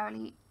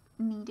necessarily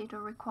needed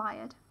or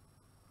required.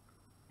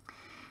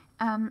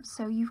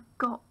 So you've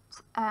got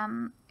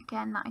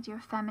again that idea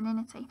of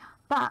femininity,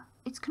 but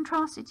it's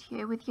contrasted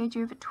here with the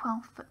idea of a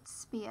 12-foot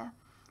spear,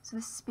 so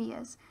the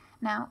spears.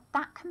 Now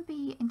that can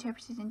be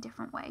interpreted in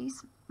different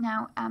ways.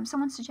 Now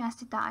someone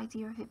suggested that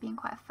idea of it being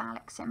quite a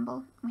phallic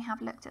symbol. We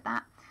have looked at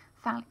that.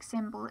 Phallic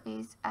symbol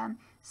is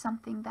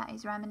something that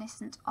is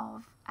reminiscent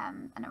of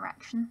an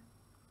erection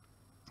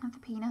of the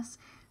penis.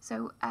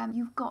 So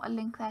you've got a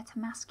link there to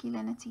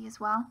masculinity as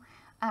well,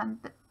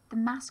 but the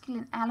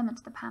masculine element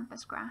of the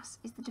pampas grass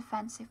is the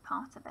defensive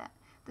part of it,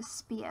 the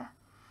spear.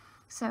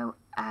 So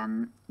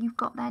you've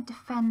got there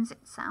defends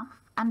itself,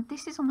 and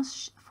this is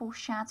almost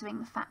foreshadowing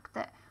the fact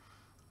that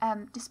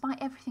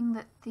despite everything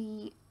that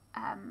the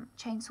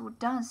chainsaw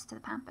does to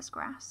the pampas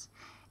grass,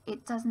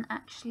 it doesn't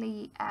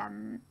actually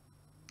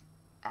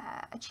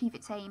achieve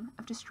its aim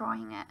of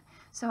destroying it.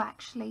 So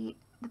actually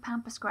the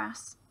pampas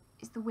grass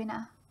is the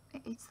winner.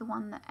 It's the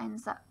one that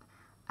ends up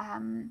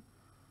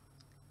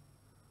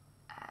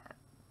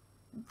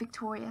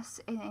victorious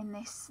in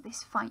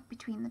this fight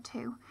between the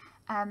two,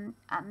 and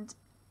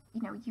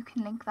you know, you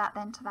can link that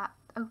then to that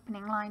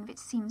opening line of it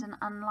seems an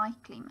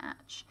unlikely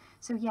match.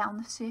 So yeah, on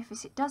the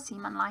surface it does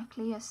seem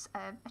unlikely, as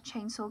a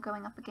chainsaw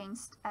going up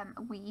against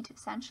a weed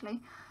essentially,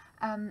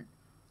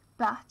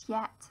 but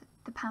yet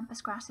the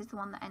pampas grass is the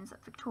one that ends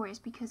up victorious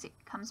because it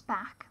comes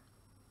back.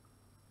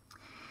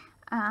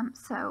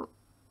 So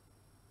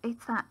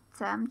it's that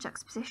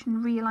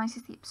juxtaposition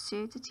realises the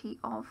absurdity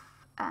of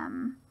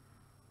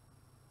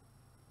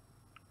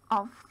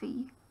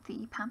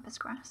the pampas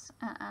grass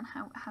and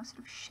how sort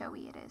of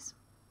showy it is.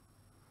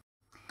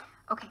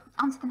 Okay,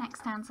 on to the next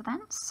stanza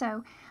then.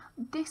 So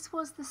this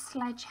was the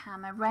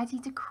sledgehammer ready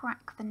to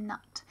crack the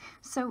nut.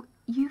 So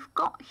you've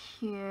got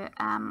here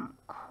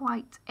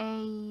quite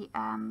a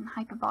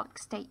hyperbolic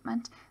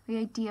statement, the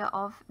idea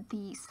of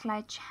the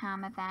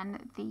sledgehammer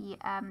then, the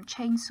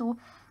chainsaw,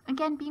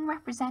 again being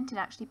represented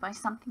actually by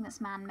something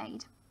that's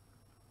man-made.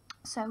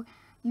 So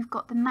you've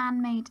got the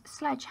man-made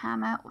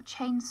sledgehammer or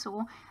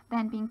chainsaw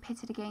then being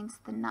pitted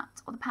against the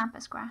nut or the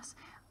pampas grass,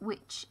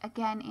 which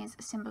again is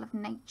a symbol of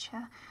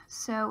nature.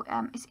 So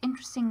it's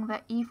interesting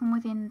that even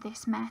within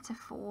this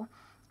metaphor,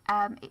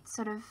 it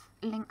sort of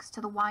links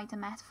to the wider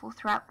metaphor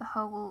throughout the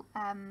whole,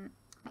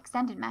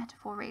 extended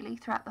metaphor really,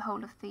 throughout the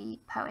whole of the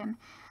poem,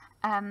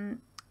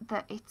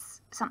 that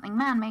it's something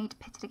man-made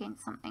pitted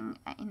against something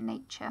in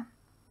nature.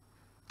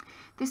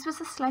 This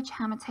was a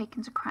sledgehammer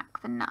taken to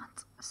crack the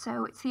nut.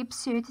 So it's the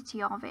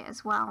absurdity of it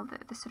as well,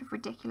 the sort of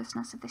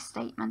ridiculousness of this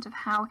statement of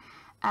how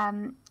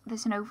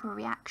there's an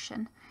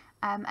overreaction.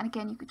 And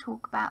again, you could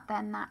talk about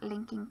then that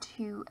linking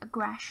to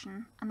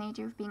aggression and the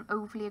idea of being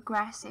overly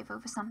aggressive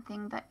over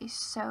something that is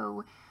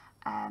so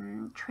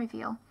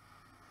trivial.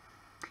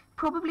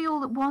 Probably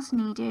all that was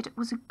needed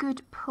was a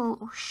good pull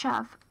or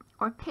shove,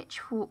 or a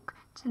pitchfork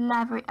to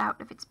lever it out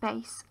of its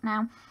base.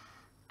 Now,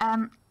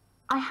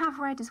 I have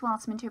read as well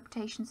some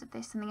interpretations of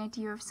this and the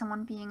idea of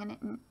someone being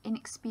an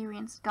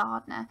inexperienced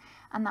gardener,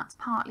 and that's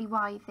partly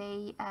why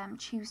they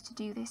choose to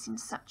do this in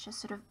such a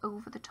sort of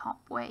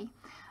over-the-top way.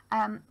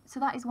 So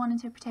that is one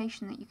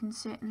interpretation that you can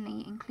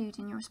certainly include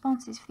in your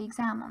responses for the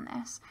exam on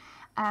this,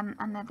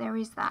 and that there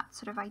is that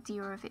sort of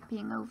idea of it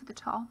being over the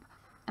top,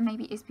 and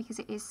maybe it is because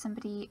it is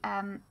somebody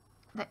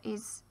that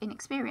is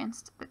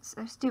inexperienced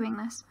that's doing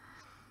this,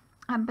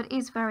 but it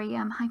is very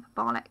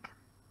hyperbolic.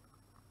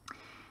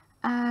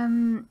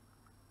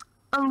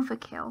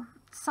 Overkill,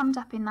 summed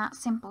up in that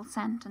simple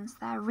sentence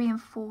there,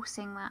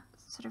 reinforcing that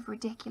sort of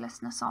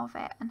ridiculousness of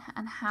it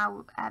and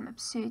how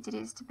absurd it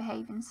is to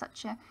behave in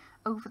such a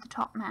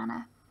over-the-top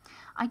manner.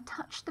 I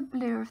touched the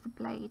blur of the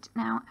blade.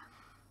 Now,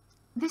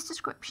 this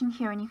description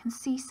here, and you can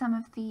see some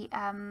of the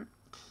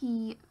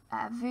key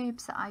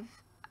verbs that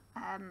I've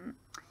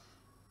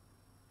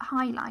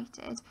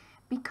highlighted,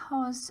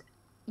 because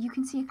you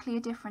can see a clear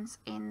difference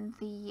in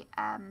the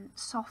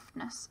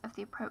softness of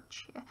the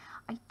approach here.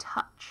 I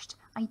touched,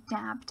 I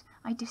dabbed,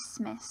 I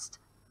dismissed,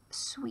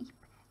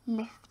 sweep,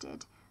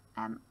 lifted,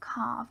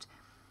 carved.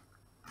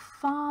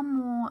 Far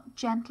more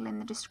gentle in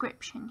the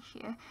description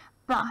here,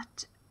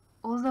 but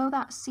although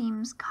that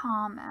seems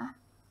calmer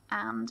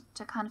and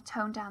to kind of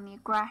tone down the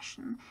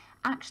aggression,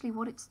 actually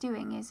what it's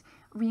doing is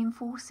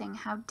reinforcing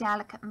how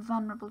delicate and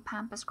vulnerable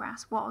pampas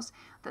grass was,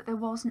 that there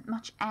wasn't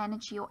much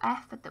energy or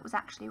effort that was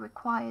actually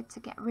required to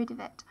get rid of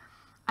it.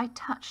 I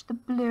touched the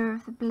blur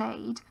of the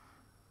blade,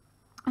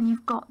 and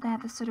you've got there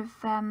the sort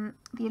of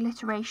the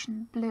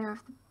alliteration, blur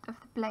of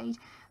the blade.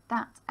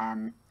 That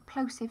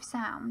plosive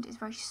sound is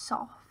very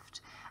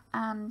soft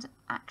and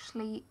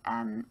actually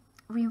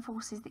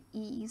reinforces the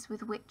ease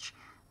with which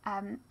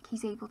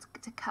he's able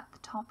to cut the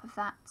top of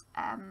that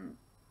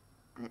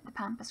the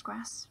pampas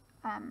grass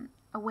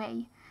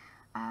away.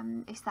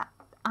 It's that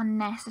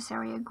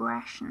unnecessary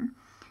aggression.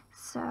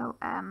 So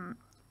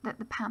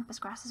the Pampas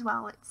grass as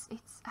well,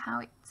 it's how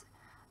it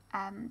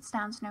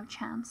stands no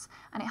chance,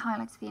 and it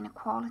highlights the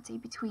inequality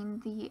between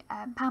the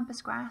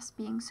Pampas grass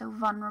being so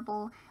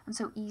vulnerable and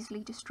so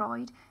easily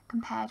destroyed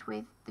compared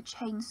with the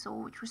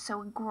chainsaw, which was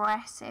so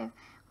aggressive,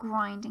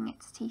 grinding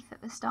its teeth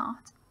at the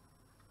start.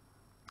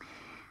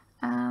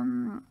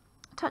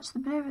 Touch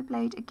the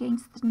blade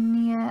against the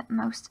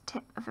nearmost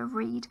tip of a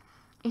reed.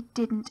 It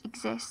didn't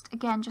exist.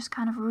 Again, just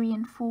kind of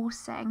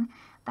reinforcing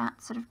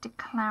that sort of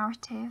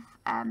declarative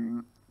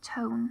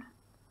tone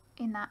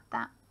in that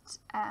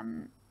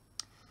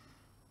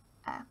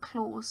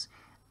clause,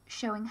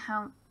 showing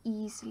how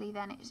easily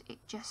then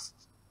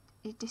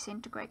it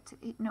disintegrates. It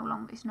is no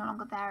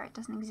longer there. It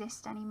doesn't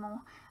exist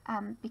anymore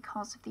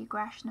because of the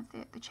aggression of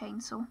the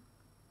chainsaw.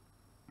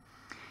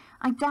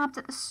 I dabbed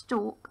at the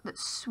stalk that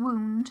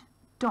swooned,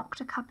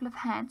 docked a couple of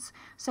heads.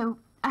 So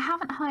I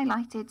haven't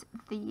highlighted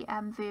the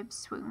verb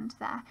swooned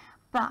there,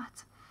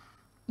 but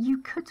you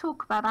could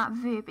talk about that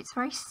verb. It's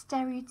very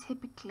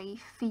stereotypically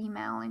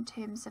female in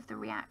terms of the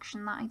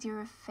reaction, that idea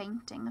of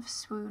fainting, of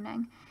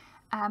swooning.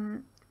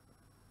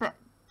 But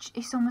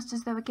it's almost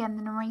as though, again,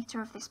 the narrator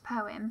of this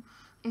poem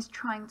is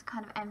trying to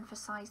kind of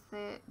emphasise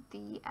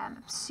the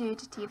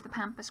absurdity of the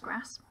Pampas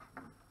grass,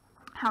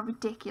 how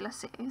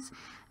ridiculous it is.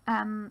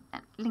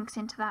 It links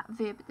into that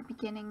verb at the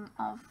beginning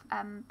of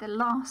the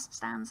last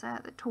stanza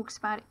that talks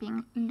about it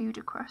being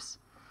ludicrous.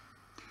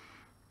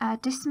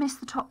 Dismiss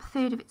the top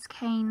third of its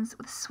canes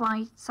with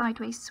a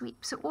sideways sweep.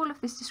 So all of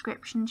this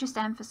description just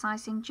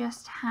emphasising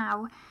just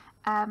how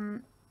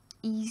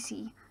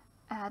easy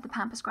the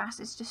Pampas grass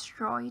is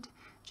destroyed,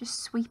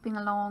 just sweeping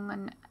along,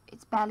 and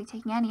it's barely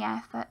taking any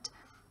effort.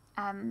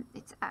 And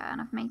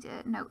I've made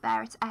a note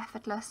there, it's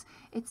effortless.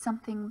 It's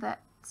something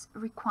that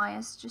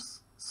requires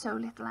just so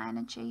little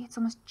energy. It's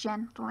almost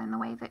gentle in the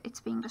way that it's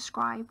being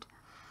described,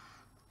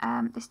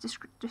 this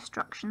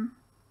destruction.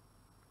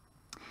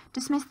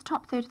 Dismiss the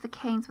top third of the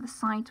canes with a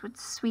sideward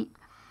sweep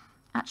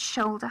at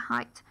shoulder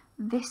height.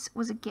 This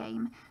was a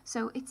game.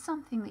 So it's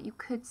something that you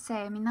could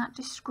say, I mean, that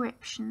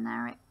description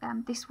there,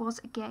 this was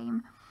a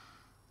game.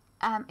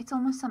 It's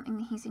almost something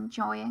that he's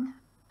enjoying.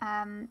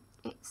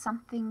 It's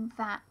something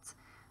that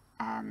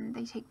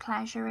they take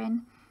pleasure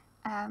in.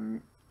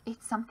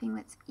 It's something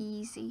that's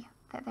easy,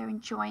 that they're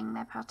enjoying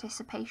their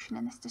participation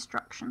in this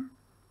destruction.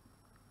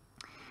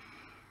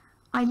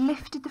 I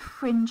lifted the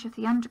fringe of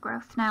the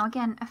undergrowth. Now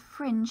again, a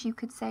fringe, you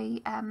could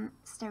say,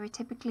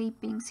 stereotypically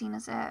being seen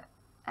as a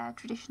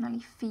traditionally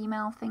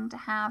female thing to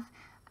have.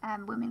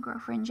 Women grow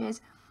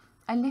fringes.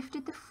 I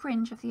lifted the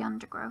fringe of the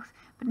undergrowth,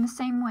 but in the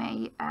same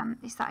way,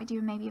 it's that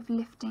idea maybe of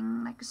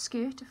lifting like a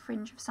skirt, a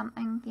fringe of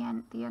something,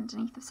 the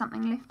underneath of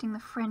something, lifting the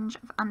fringe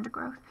of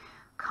undergrowth,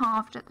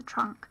 carved at the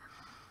trunk.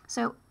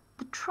 So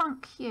the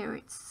trunk here,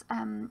 it's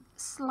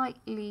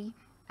slightly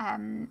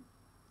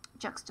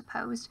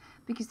juxtaposed,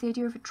 because the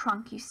idea of a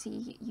trunk, you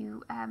see,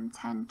 you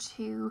tend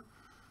to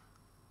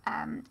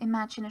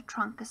imagine a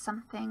trunk as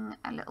something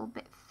a little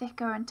bit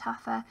thicker and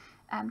tougher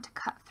to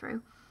cut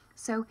through.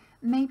 So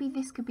maybe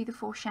this could be the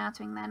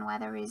foreshadowing then, where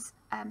there is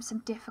some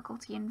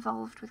difficulty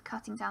involved with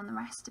cutting down the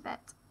rest of it.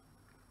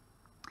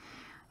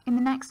 In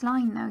the next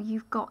line though,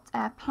 you've got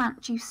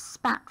plant juice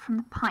spat from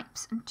the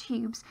pipes and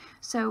tubes.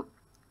 So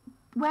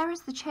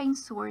whereas the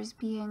chainsaw is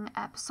being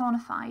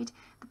personified,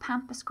 the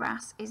Pampas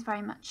grass is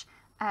very much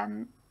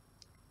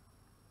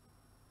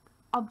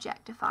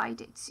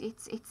objectified. It's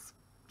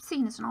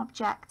seen as an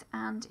object,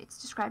 and it's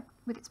described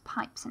with its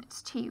pipes and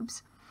its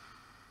tubes.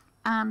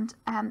 And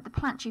the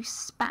plant juice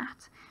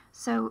spat.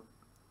 So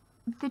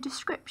the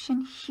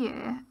description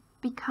here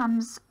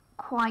becomes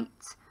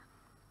quite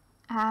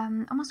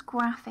almost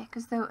graphic,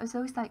 as though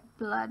it's like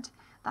blood.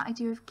 That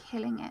idea of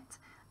killing it,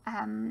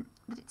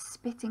 that it's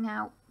spitting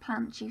out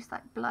plant juice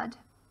like blood.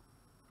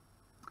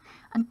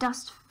 And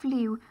dust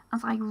flew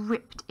as I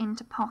ripped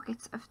into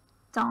pockets of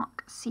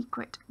dark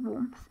secret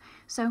warmth.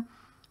 So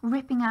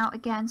ripping out,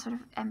 again, sort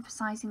of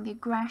emphasising the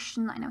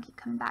aggression. I know I keep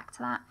coming back to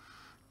that.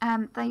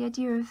 The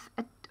idea of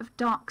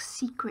dark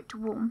secret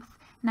warmth.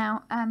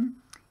 Now,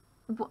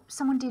 what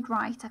someone did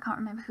write, I can't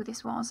remember who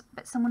this was,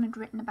 but someone had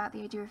written about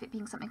the idea of it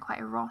being something quite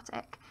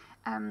erotic,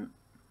 and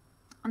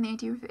the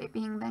idea of it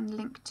being then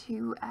linked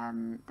to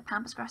the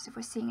Pampas grass, if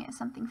we're seeing it as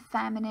something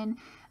feminine,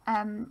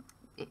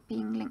 it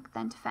being linked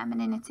then to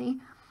femininity.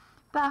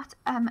 But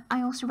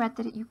I also read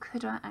that you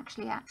could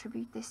actually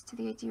attribute this to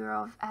the idea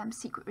of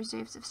secret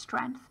reserves of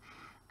strength,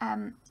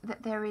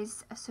 that there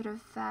is a sort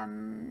of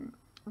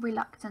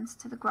reluctance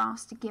to the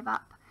grass to give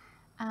up,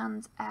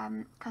 and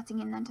cutting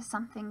in then to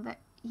something that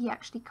he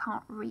actually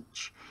can't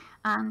reach.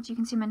 And you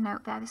can see in my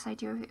note there, this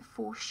idea of it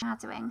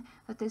foreshadowing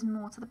that there's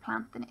more to the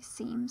plant than it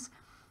seems.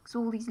 So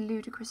all these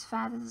ludicrous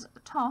feathers at the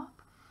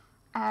top,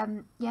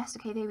 yes,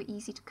 okay, they were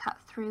easy to cut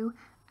through,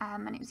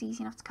 and it was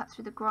easy enough to cut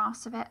through the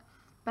grass of it,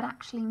 but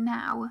actually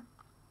now,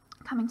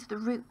 coming to the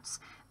roots,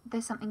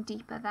 there's something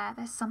deeper there.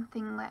 There's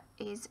something that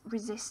is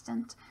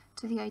resistant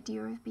to the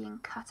idea of being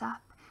cut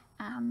up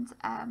and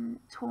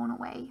torn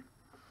away.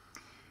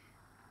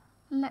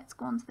 Let's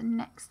go on to the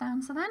next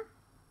stanza then.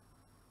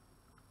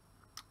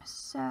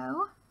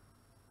 So,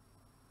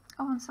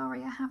 oh, I'm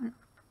sorry, I haven't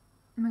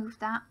moved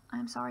that.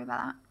 I'm sorry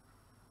about that.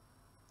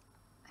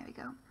 There we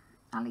go.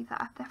 I'll leave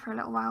that up there for a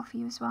little while for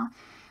you as well.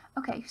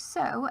 Okay,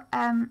 so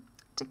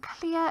to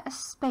clear a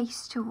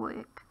space to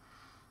work.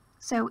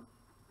 So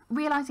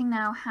realising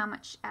now how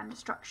much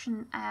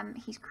destruction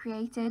he's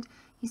created,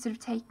 he's sort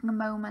of taking a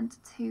moment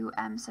to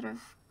sort of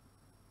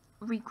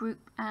regroup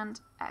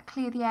and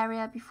clear the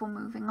area before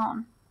moving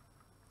on.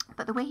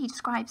 But the way he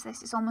describes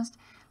this is almost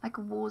like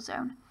a war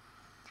zone.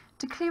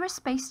 To clear a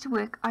space to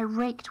work, I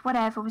raked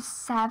whatever was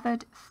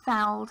severed,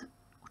 felled,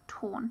 or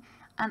torn.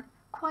 And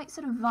quite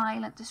sort of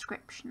violent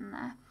description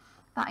there.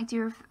 That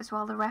idea of, as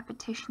well, the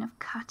repetition of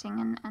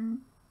cutting and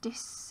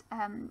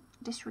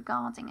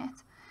disregarding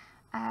it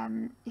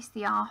is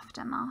the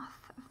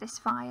aftermath of this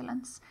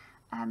violence,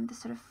 the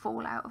sort of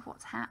fallout of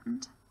what's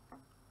happened.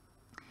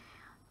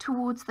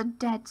 Towards the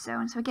dead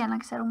zone, so again,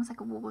 like I said, almost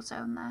like a war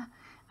zone there,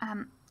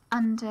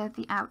 under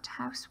the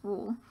outhouse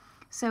wall.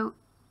 So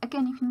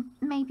again, you can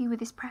maybe with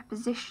this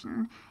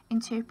preposition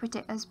interpret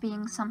it as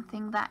being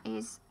something that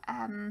is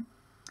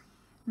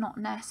not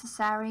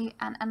necessary,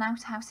 and an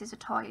outhouse is a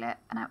toilet,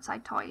 an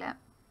outside toilet.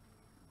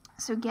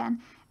 So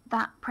again,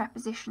 that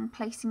preposition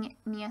placing it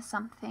near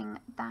something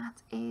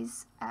that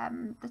is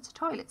that's a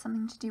toilet,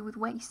 something to do with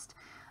waste,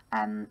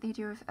 the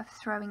idea of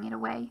throwing it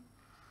away.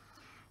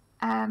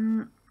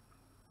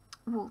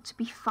 Well, to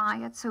be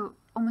fired, so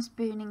almost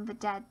burning the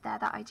dead there,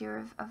 that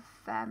idea of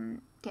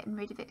getting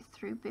rid of it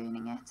through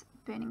burning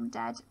the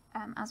dead,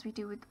 as we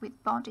do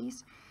with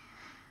bodies.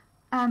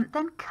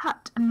 Then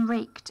cut and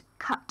raked.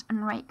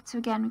 So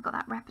again, we've got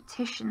that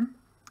repetition,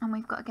 and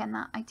we've got again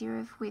that idea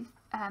of with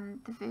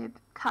the verb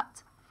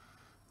cut,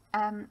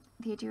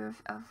 the idea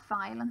of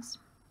violence.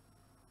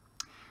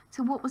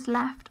 So what was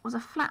left was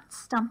a flat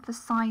stump the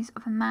size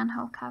of a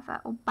manhole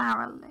cover or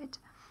barrel lid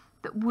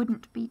that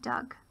wouldn't be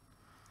dug.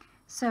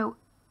 So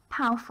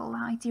powerful, the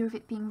idea of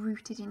it being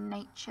rooted in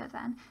nature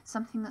then,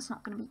 something that's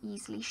not going to be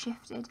easily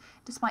shifted,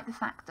 despite the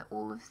fact that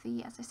all of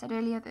the, as I said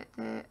earlier, that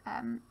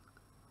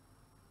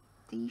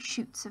the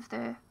shoots of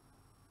the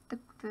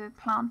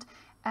plant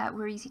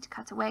were easy to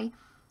cut away.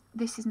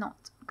 This is not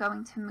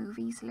going to move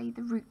easily.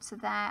 The roots are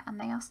there and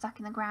they are stuck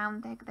in the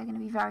ground. They're going to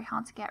be very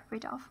hard to get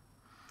rid of.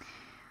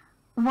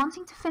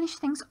 Wanting to finish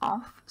things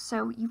off,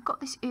 so you've got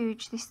this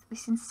urge,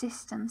 this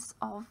insistence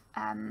of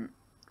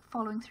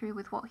following through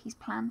with what he's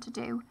planned to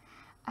do,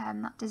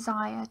 that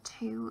desire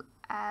to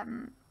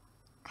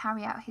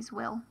carry out his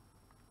will.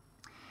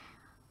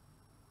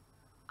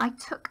 I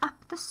took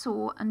up the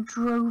saw and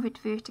drove it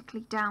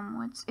vertically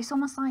downwards. It's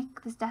almost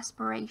like there's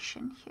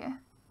desperation here.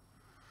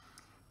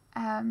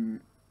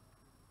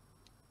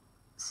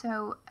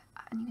 So,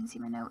 and you can see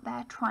my note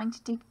there, trying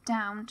to dig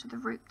down to the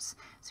roots.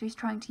 So he's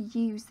trying to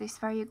use this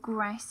very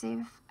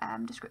aggressive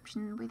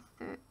description with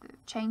the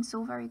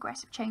chainsaw, very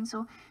aggressive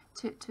chainsaw,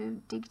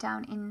 to dig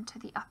down into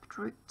the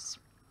uproots.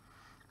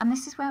 And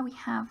this is where we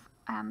have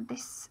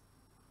this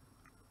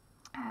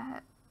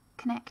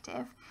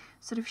connective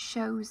sort of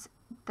shows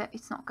that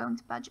it's not going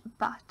to budge,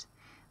 but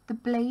the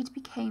blade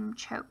became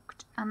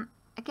choked, and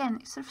again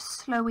it's sort of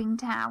slowing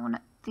down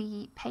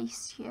the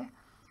pace here,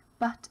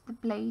 but the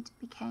blade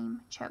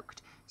became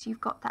choked. So you've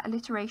got that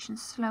alliteration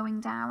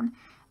slowing down,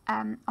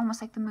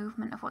 almost like the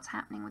movement of what's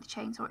happening with the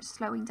chainsaw. It's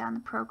slowing down the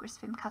progress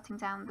of him cutting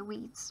down the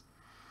weeds.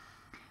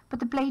 But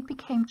the blade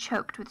became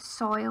choked with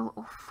soil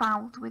or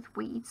fouled with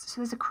weeds, so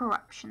there's a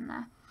corruption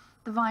there.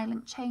 The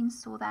violent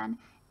chainsaw then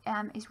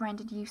is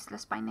rendered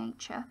useless by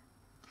nature.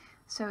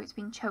 So it's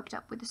being choked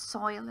up with the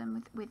soil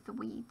and with the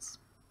weeds.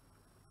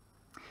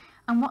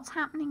 And what's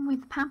happening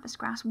with the pampas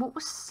grass? What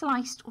was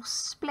sliced or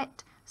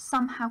split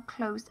somehow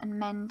closed and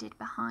mended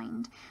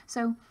behind.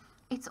 So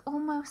it's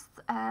almost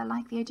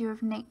like the idea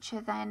of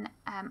nature then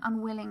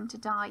unwilling to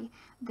die,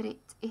 that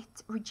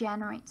it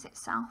regenerates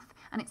itself,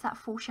 and it's that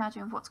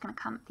foreshadowing of what's going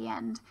to come at the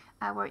end,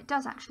 where it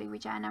does actually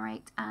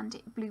regenerate and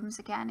it blooms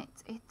again,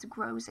 it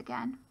grows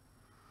again.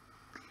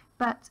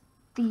 But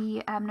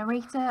the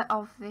narrator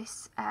of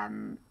this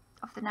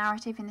of the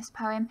narrative in this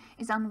poem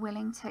is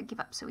unwilling to give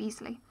up so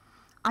easily.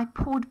 I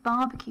poured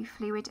barbecue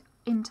fluid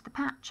into the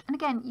patch, and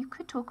again you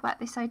could talk about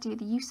this idea,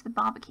 the use of the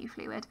barbecue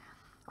fluid,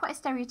 quite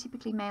a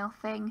stereotypically male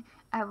thing.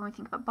 When we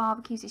think about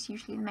barbecues, it's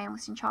usually the male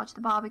that's in charge of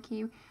the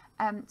barbecue,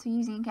 so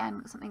using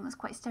again something that's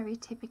quite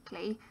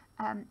stereotypically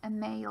a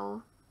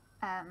male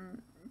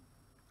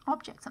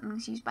object, something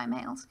that's used by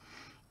males,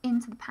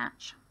 into the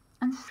patch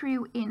and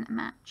threw in a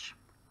match.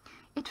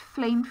 It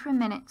flamed for a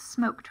minute,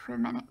 smoked for a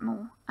minute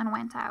more, and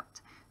went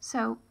out.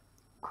 So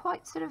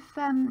quite sort of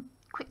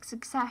quick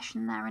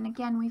succession there, and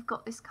again we've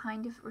got this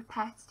kind of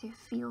repetitive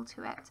feel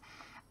to it.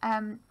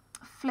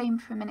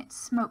 Flamed for a minute,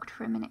 smoked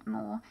for a minute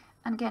more,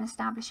 and again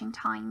establishing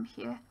time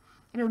here.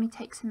 It only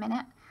takes a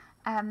minute,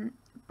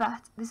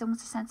 but there's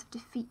almost a sense of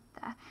defeat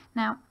there.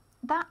 Now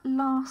that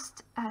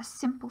last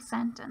simple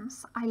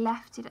sentence, I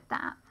left it at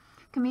that,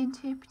 can be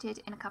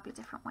interpreted in a couple of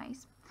different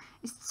ways.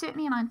 It's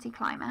certainly an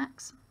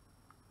anticlimax,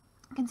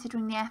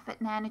 considering the effort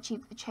and energy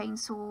that the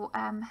chainsaw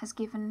has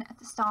given at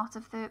the start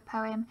of the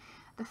poem,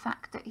 the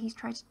fact that he's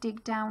tried to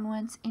dig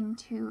downwards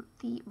into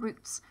the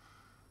roots.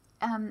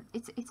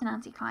 It's an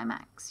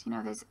anticlimax. You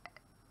know,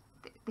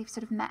 they've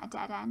sort of met a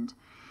dead end.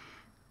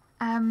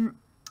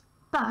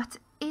 But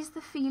is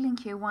the feeling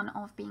here one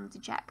of being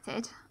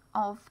dejected,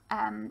 of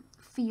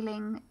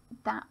feeling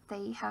that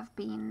they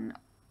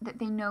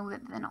know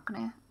that they're not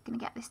gonna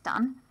get this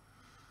done?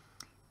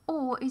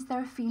 Or is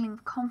there a feeling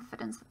of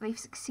confidence that they've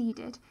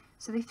succeeded?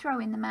 So they throw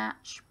in the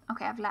match.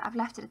 Okay, I've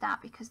left it at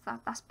that because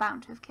that's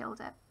bound to have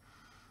killed it.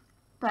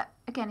 But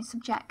again, it's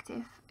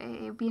subjective.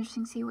 It would be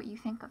interesting to see what you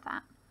think of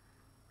that.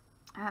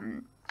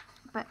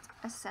 But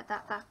as I said,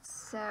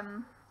 that's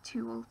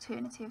two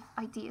alternative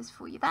ideas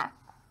for you there.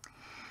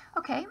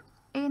 Okay,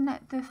 in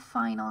the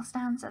final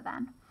stanza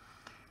then.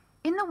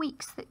 In the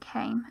weeks that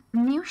came,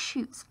 new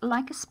shoots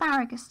like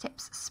asparagus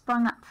tips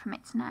sprung up from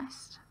its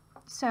nest.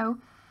 So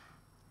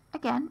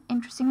again,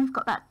 interesting, we've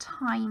got that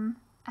time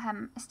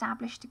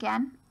established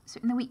again. So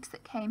in the weeks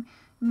that came,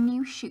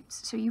 new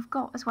shoots. So you've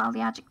got as well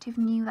the adjective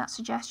new, that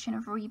suggestion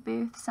of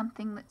rebirth,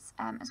 something that's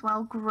as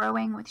well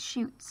growing with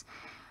shoots.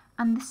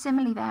 And the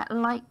simile there,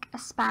 like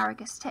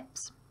asparagus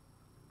tips.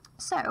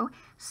 So,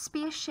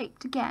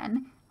 spear-shaped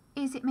again,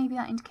 is it maybe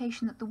that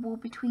indication that the war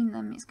between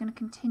them is going to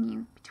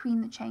continue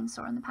between the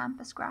chainsaw and the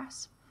pampas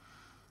grass?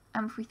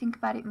 And if we think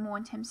about it more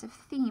in terms of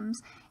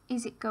themes,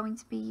 is it going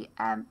to be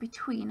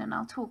between, and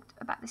I'll talk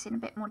about this in a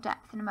bit more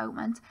depth in a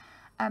moment,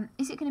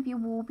 is it going to be a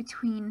war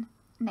between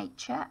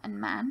nature and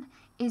man?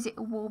 Is it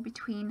a war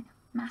between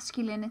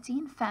masculinity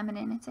and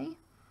femininity?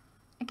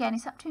 Again,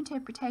 it's up to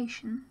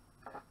interpretation.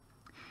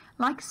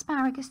 Like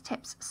asparagus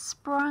tips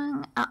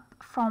sprung up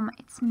from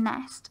its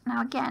nest.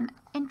 Now again,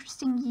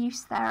 interesting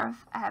use there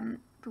of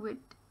the word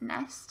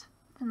nest,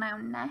 the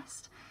noun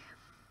nest.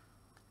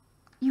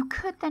 You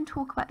could then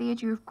talk about the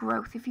idea of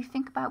growth. If you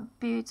think about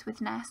birds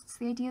with nests,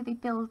 the idea they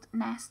build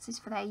nests is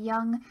for their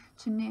young,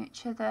 to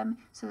nurture them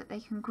so that they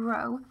can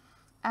grow.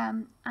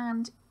 And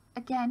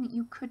again,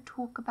 you could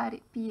talk about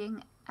it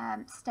being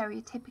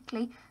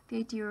stereotypically the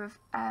idea of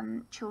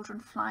children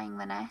flying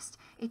the nest.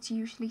 It's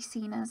usually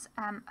seen as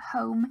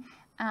home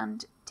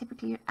and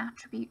typically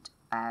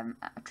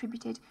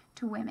attributed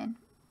to women.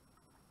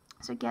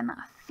 So again,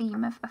 that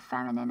theme of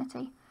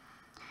femininity.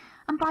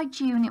 And by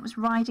June it was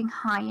riding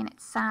high in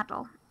its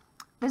saddle.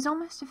 There's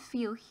almost a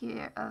feel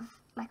here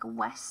of like a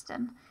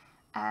western,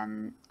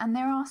 and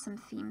there are some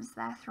themes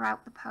there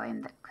throughout the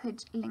poem that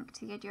could link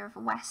to the idea of a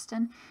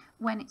western,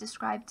 when it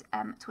described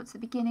towards the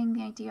beginning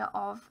the idea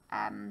of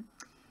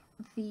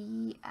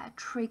the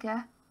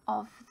trigger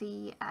of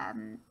the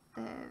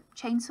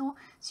chainsaw,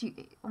 so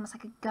almost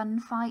like a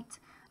gunfight,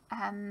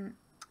 and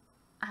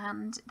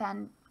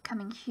then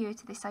coming here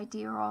to this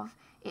idea of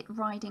it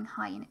riding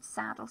high in its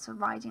saddle, so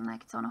riding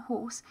like it's on a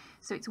horse,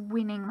 so it's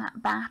winning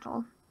that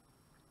battle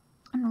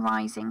and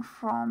rising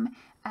from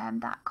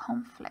that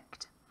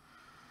conflict.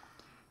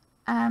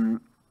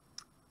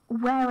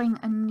 Wearing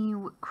a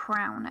new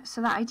crown,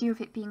 so that idea of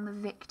it being the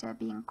victor,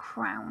 being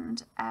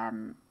crowned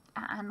and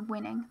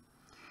winning.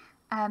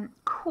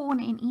 Corn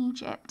in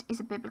Egypt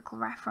is a biblical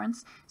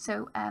reference,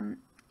 so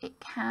it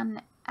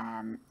can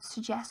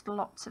suggest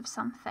lots of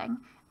something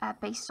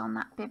based on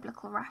that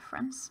biblical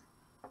reference.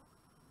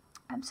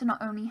 So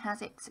not only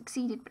has it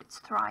succeeded, but it's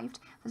thrived.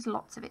 There's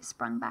lots of it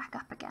sprung back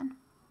up again.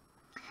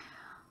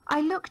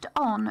 I looked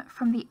on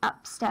from the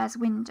upstairs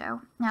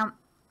window. Now,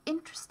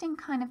 interesting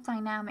kind of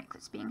dynamic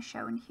that's being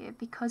shown here,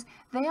 because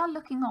they are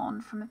looking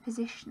on from a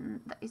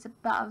position that is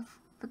above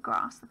the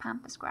grass, the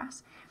pampas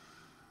grass,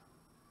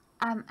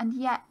 and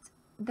yet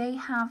they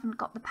haven't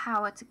got the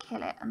power to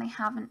kill it, and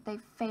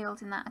they've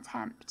failed in that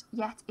attempt,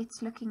 yet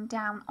it's looking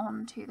down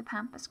onto the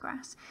pampas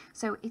grass.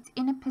 So it's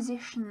in a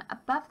position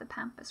above the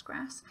pampas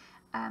grass,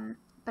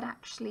 but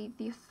actually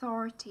the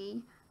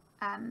authority,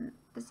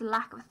 there's a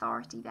lack of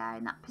authority there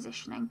in that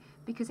positioning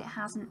because it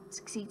hasn't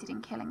succeeded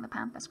in killing the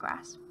pampas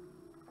grass.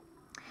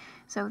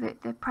 So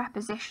the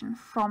preposition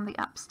from the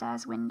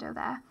upstairs window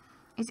there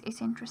is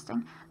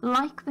interesting.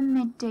 Like the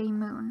midday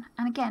moon.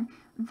 And again,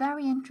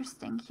 very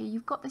interesting here.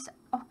 You've got this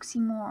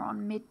oxymoron,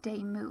 midday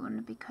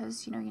moon,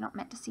 because, you know, you're not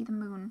meant to see the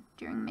moon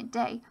during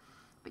midday.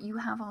 But you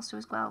have also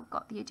as well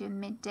got the idea of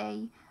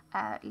midday,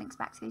 links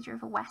back to the idea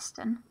of a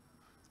western.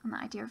 And the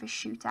idea of a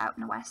shootout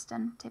in a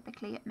western,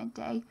 typically at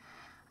midday.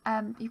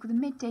 You've got the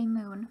midday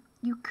moon.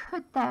 You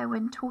could there,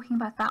 when talking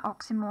about that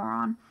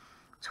oxymoron,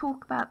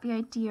 talk about the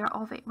idea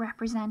of it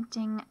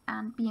representing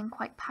and being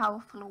quite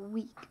powerful or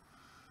weak.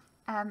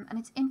 And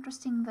it's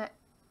interesting that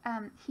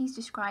he's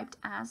described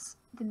as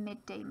the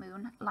midday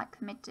moon, like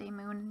the midday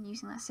moon,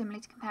 using that simile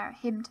to compare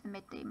him to the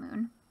midday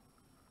moon.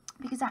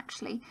 Because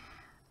actually,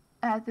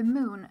 the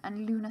moon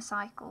and lunar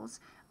cycles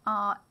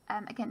are,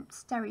 again,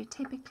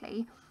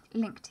 stereotypically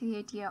linked to the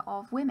idea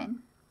of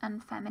women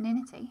and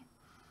femininity.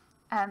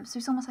 So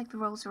it's almost like the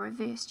roles are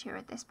reversed here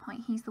at this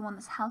point. He's the one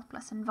that's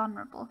helpless and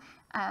vulnerable,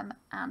 and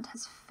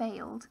has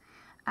failed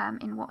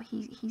in what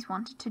he's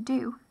wanted to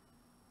do.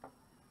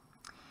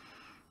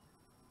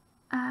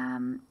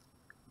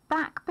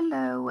 Back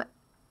below,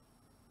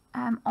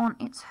 on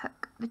its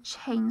hook, the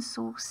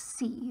chainsaw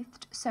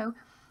seethed. So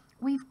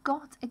we've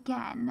got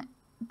again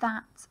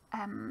that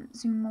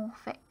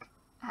zoomorphic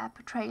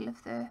portrayal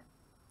of the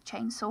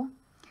chainsaw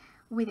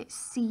with its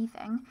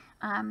seething,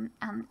 and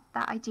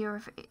that idea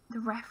of the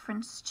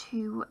reference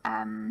to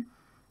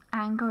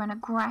anger and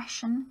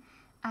aggression,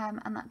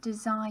 and that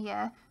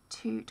desire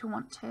to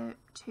want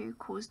to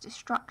cause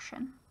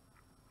destruction.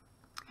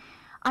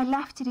 I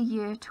left it a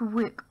year to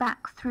work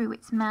back through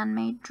its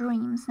man-made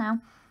dreams. Now,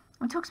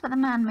 when he talks about the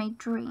man-made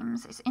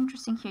dreams, it's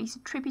interesting here. He's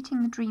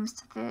attributing the dreams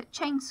to the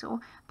chainsaw,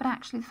 but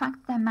actually the fact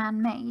that they're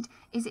man-made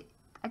is, it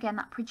again,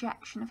 that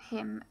projection of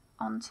him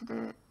onto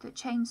the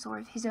chainsaw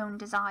of his own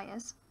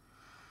desires.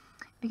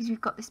 Because we've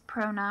got this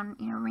pronoun,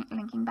 you know,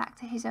 linking back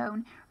to his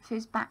own,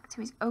 refers back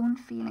to his own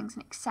feelings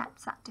and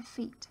accepts that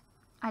defeat.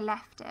 I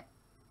left it.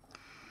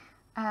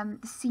 The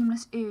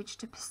seamless urge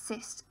to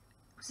persist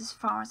was as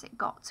far as it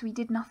got, so he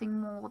did nothing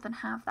more than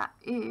have that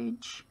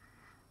urge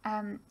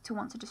to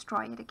want to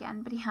destroy it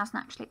again, but he hasn't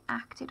actually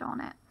acted on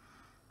it.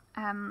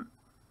 And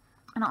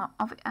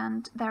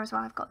there as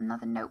well, I've got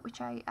another note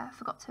which I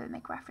forgot to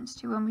make reference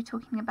to when we're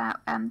talking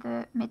about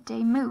the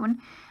midday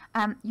moon.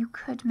 You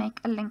could make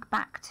a link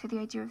back to the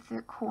idea of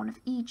the corn of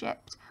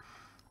Egypt,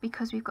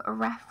 because we've got a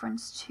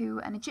reference to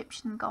an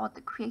Egyptian god,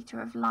 the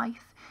creator of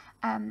life,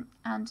 and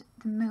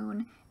the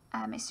moon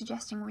is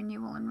suggesting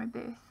renewal and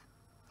rebirth.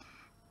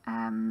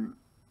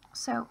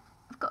 So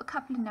I've got a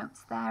couple of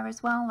notes there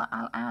as well that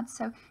I'll add.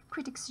 So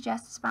critics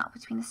suggest it's about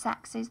between the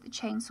sexes, the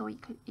chainsaw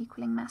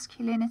equaling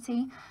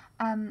masculinity,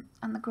 and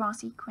the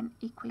grass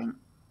equaling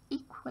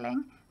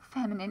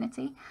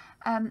femininity.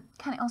 Can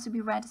it also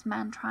be read as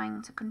man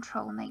trying to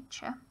control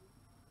nature?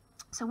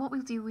 So what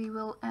we'll do, we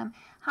will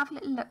have a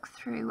little look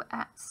through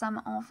at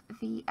some of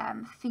the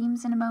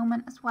themes in a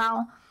moment as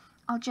well.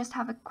 I'll just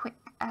have a quick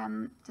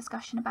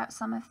discussion about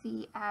some of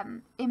the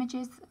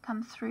images that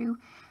come through,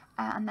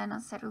 and then,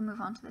 as I said, we'll move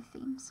on to the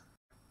themes.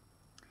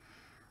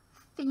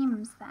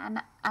 Themes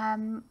then,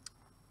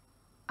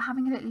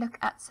 having a little look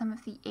at some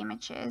of the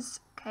images.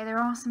 Okay, there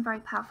are some very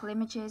powerful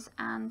images,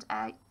 and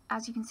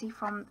as you can see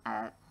from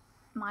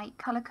my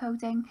colour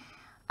coding,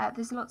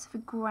 there's lots of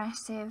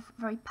aggressive,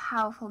 very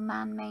powerful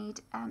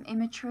man-made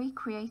imagery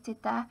created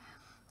there.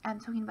 I'm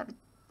talking about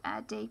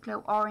the day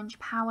glow orange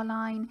power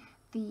line,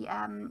 the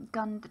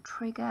gun, the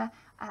trigger,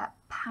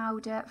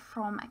 powder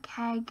from a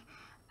keg,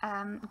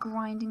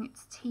 grinding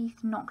its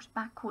teeth, knocked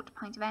back, caught a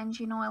pint of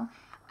engine oil.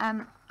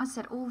 As I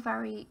said, all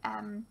very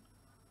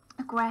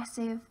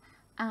aggressive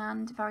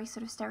and very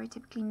sort of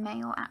stereotypically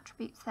male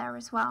attributes there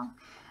as well.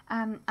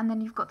 And then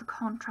you've got the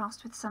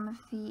contrast with some of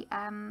the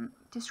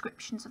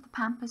descriptions of the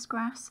Pampas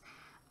grass,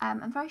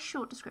 and very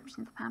short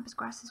description of the Pampas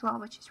grass as well,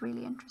 which is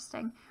really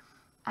interesting.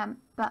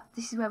 But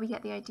this is where we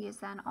get the ideas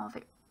then of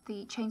it,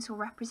 the chainsaw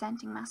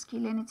representing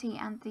masculinity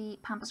and the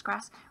Pampas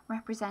grass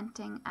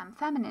representing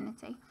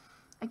femininity.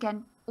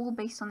 Again, all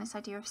based on this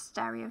idea of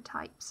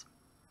stereotypes.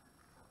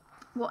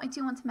 What I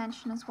do want to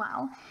mention as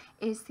well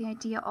is the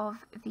idea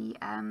of the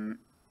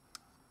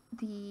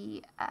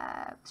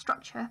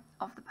structure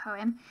of the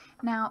poem.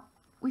 Now,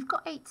 we've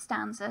got 8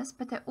 stanzas,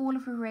 but they're all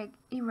of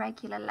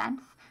irregular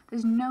length.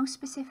 There's no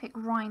specific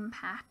rhyme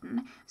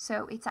pattern,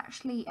 so it's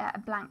actually a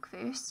blank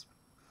verse.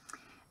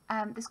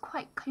 There's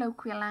quite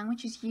colloquial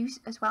language is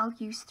used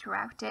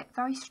throughout it.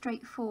 Very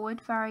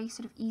straightforward, very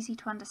sort of easy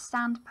to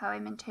understand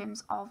poem in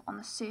terms of on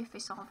the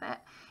surface of it.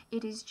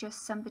 It is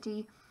just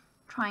somebody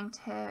trying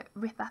to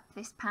rip up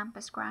this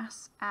Pampas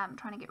grass,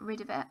 trying to get rid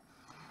of it.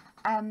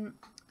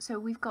 So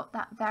we've got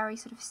that very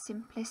sort of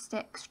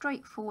simplistic,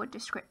 straightforward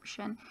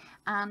description,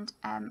 and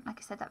like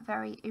I said, that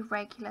very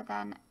irregular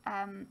then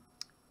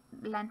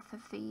length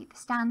of the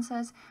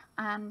stanzas,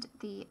 and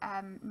the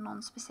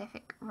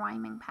non-specific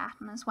rhyming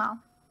pattern as well.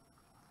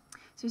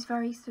 So it's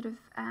very sort of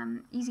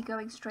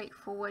easygoing,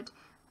 straightforward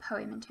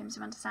poem in terms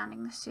of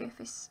understanding the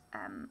surface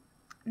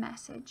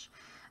message.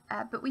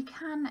 But we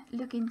can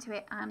look into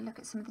it and look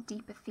at some of the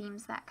deeper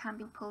themes that can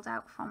be pulled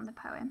out from the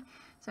poem.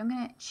 So I'm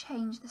going to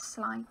change the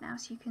slide now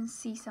so you can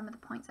see some of the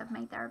points I've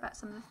made there about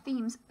some of the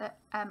themes that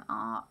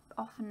are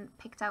often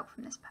picked out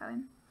from this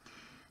poem.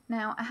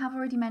 Now, I have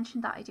already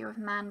mentioned that idea of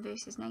man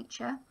versus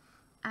nature,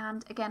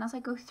 and again, as I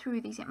go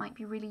through these, it might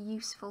be really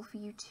useful for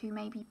you to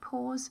maybe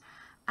pause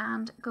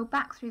and go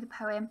back through the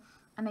poem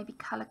and maybe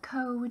colour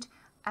code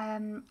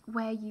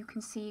where you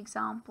can see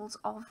examples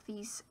of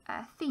these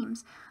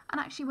themes, and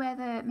actually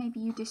whether maybe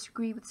you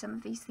disagree with some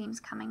of these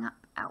themes coming up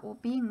or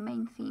being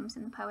main themes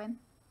in the poem.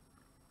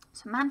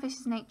 So man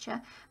versus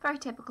nature, very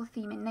typical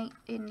theme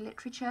in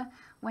literature,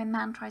 when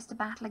man tries to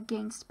battle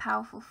against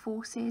powerful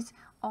forces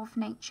of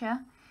nature.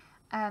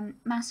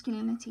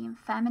 Masculinity and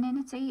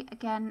femininity,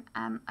 again,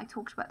 I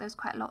talked about those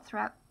quite a lot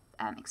throughout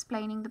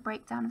explaining the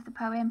breakdown of the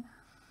poem.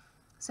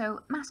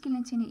 So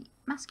masculinity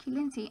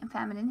and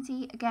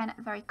femininity, again,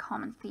 a very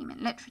common theme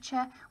in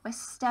literature, where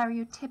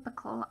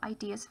stereotypical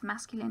ideas of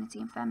masculinity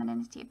and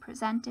femininity are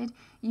presented,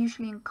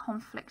 usually in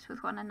conflict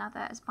with one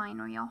another as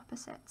binary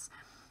opposites.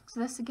 So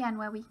this again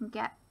where we can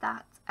get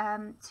that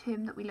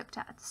term that we looked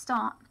at the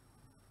start,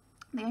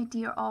 the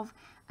idea of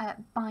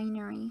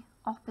binary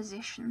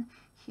opposition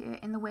here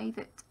in the way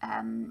that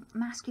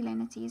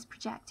masculinity is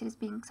projected as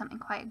being something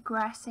quite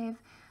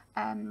aggressive,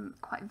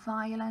 quite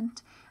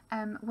violent,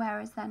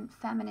 whereas then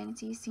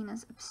femininity is seen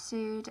as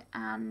absurd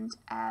and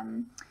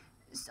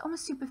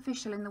almost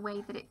superficial in the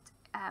way that it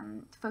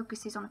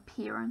focuses on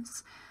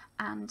appearance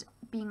and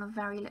being of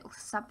very little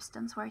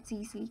substance, where it's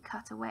easily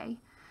cut away.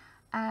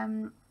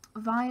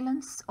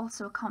 Violence,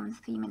 also a common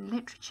theme in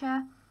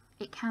literature.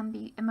 It can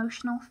be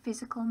emotional,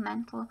 physical,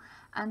 mental,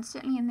 and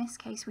certainly in this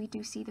case we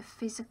do see the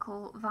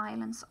physical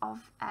violence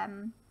of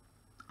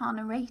our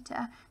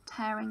narrator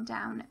tearing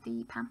down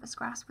the pampas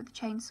grass with a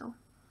chainsaw.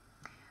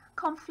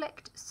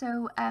 Conflict,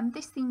 so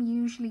this theme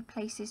usually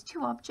places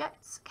two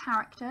objects,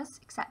 characters,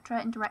 etc.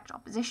 in direct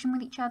opposition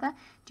with each other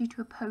due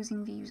to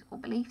opposing views or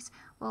beliefs.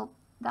 Well,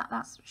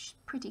 that's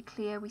pretty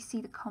clear. We see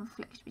the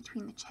conflict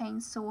between the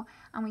chainsaw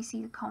and we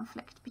see the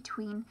conflict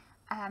between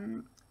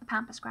the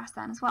pampas grass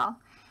then as well.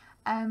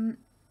 And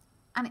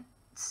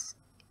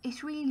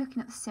it's really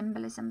looking at the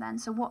symbolism then.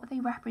 So what are they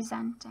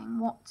representing?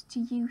 What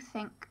do you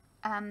think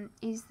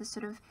is the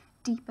sort of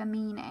deeper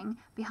meaning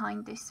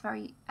behind this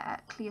very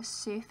clear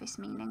surface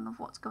meaning of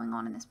what's going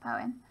on in this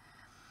poem?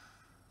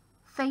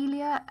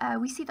 Failure,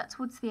 we see that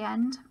towards the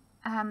end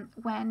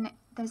when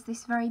there's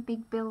this very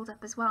big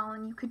build-up as well,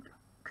 and you could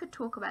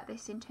talk about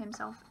this in terms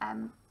of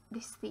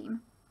this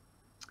theme.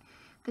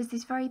 There's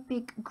this very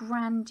big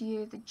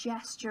grandeur, the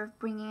gesture of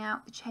bringing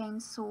out the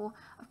chainsaw,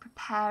 of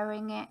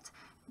preparing it,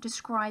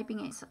 describing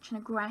it in such an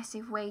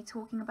aggressive way,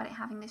 talking about it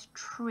having this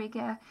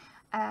trigger,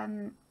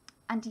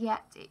 and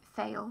yet it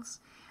fails.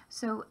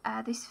 So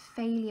this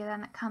failure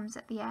then that comes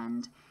at the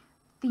end,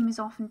 theme is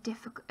often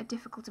a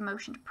difficult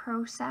emotion to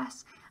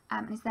process,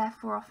 and is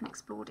therefore often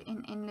explored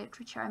in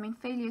literature. I mean,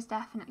 failure is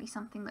definitely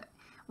something that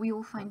we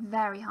all find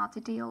very hard to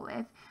deal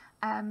with.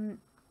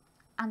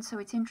 And so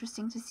it's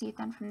interesting to see it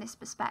then from this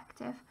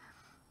perspective,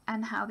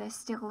 and how there's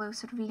still those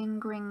sort of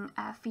lingering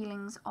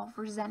feelings of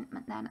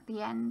resentment then at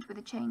the end with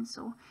a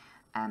chainsaw,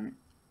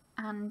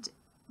 and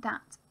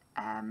that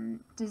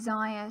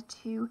desire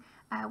to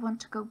want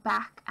to go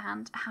back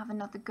and have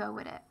another go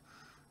at it.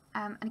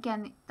 And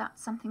again,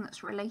 that's something that's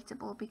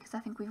relatable, because I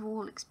think we've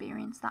all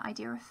experienced that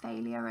idea of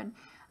failure,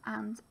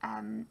 and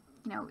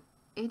you know,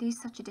 it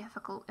is such a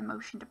difficult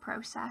emotion to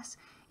process.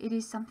 It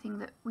is something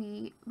that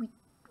we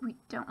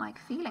don't like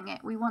feeling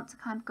it. We want to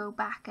kind of go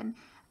back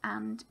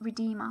and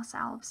redeem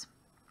ourselves,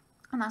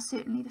 and that's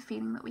certainly the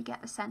feeling that we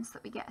get, the sense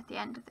that we get at the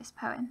end of this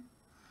poem.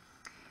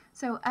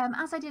 So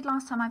as I did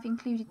last time, I've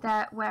included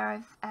there where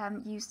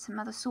I've used some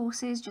other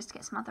sources just to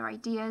get some other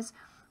ideas,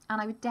 and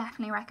I would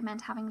definitely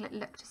recommend having a little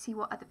look to see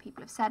what other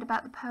people have said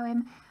about the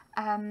poem.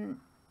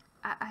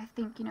 I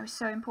think, you know,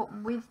 so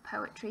important with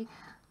poetry,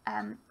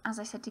 as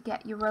I said, to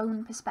get your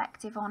own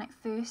perspective on it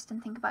first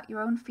and think about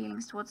your own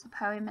feelings towards the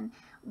poem and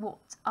what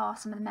are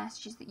some of the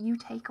messages that you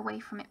take away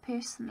from it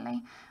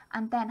personally,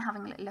 and then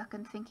having a little look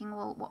and thinking,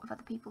 well, what have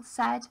other people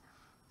said?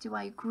 Do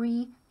I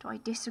agree? Do I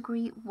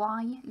disagree?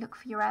 Why? Look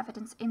for your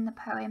evidence in the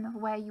poem of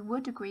where you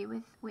would agree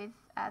with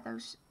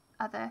those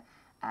other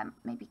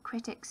maybe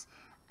critics,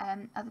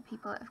 other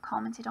people that have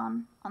commented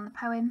on the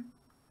poem.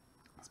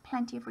 There's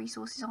plenty of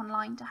resources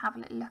online to have a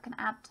little look and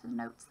add to the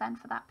notes then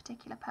for that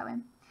particular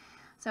poem.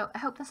 So I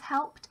hope that's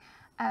helped,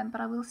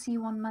 but I will see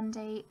you on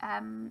Monday,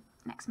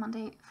 next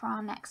Monday, for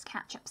our next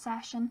catch-up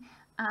session.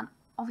 And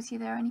obviously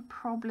if there are any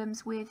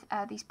problems with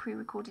these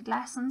pre-recorded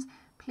lessons,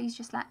 please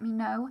just let me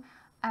know,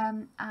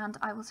 and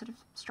I will sort of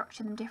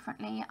structure them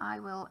differently. I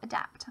will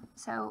adapt.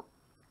 So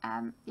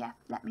yeah,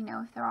 let me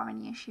know if there are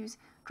any issues.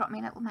 Drop me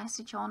a little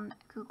message on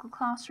Google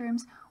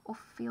Classrooms, or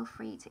feel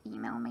free to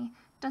email me.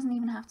 It doesn't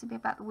even have to be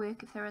about the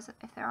work. If there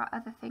are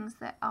other things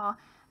that are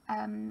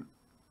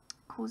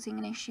causing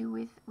an issue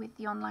with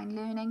the online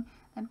learning,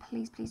 then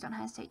please don't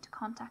hesitate to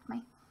contact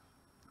me.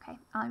 Okay,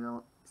 I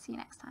will see you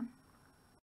next time.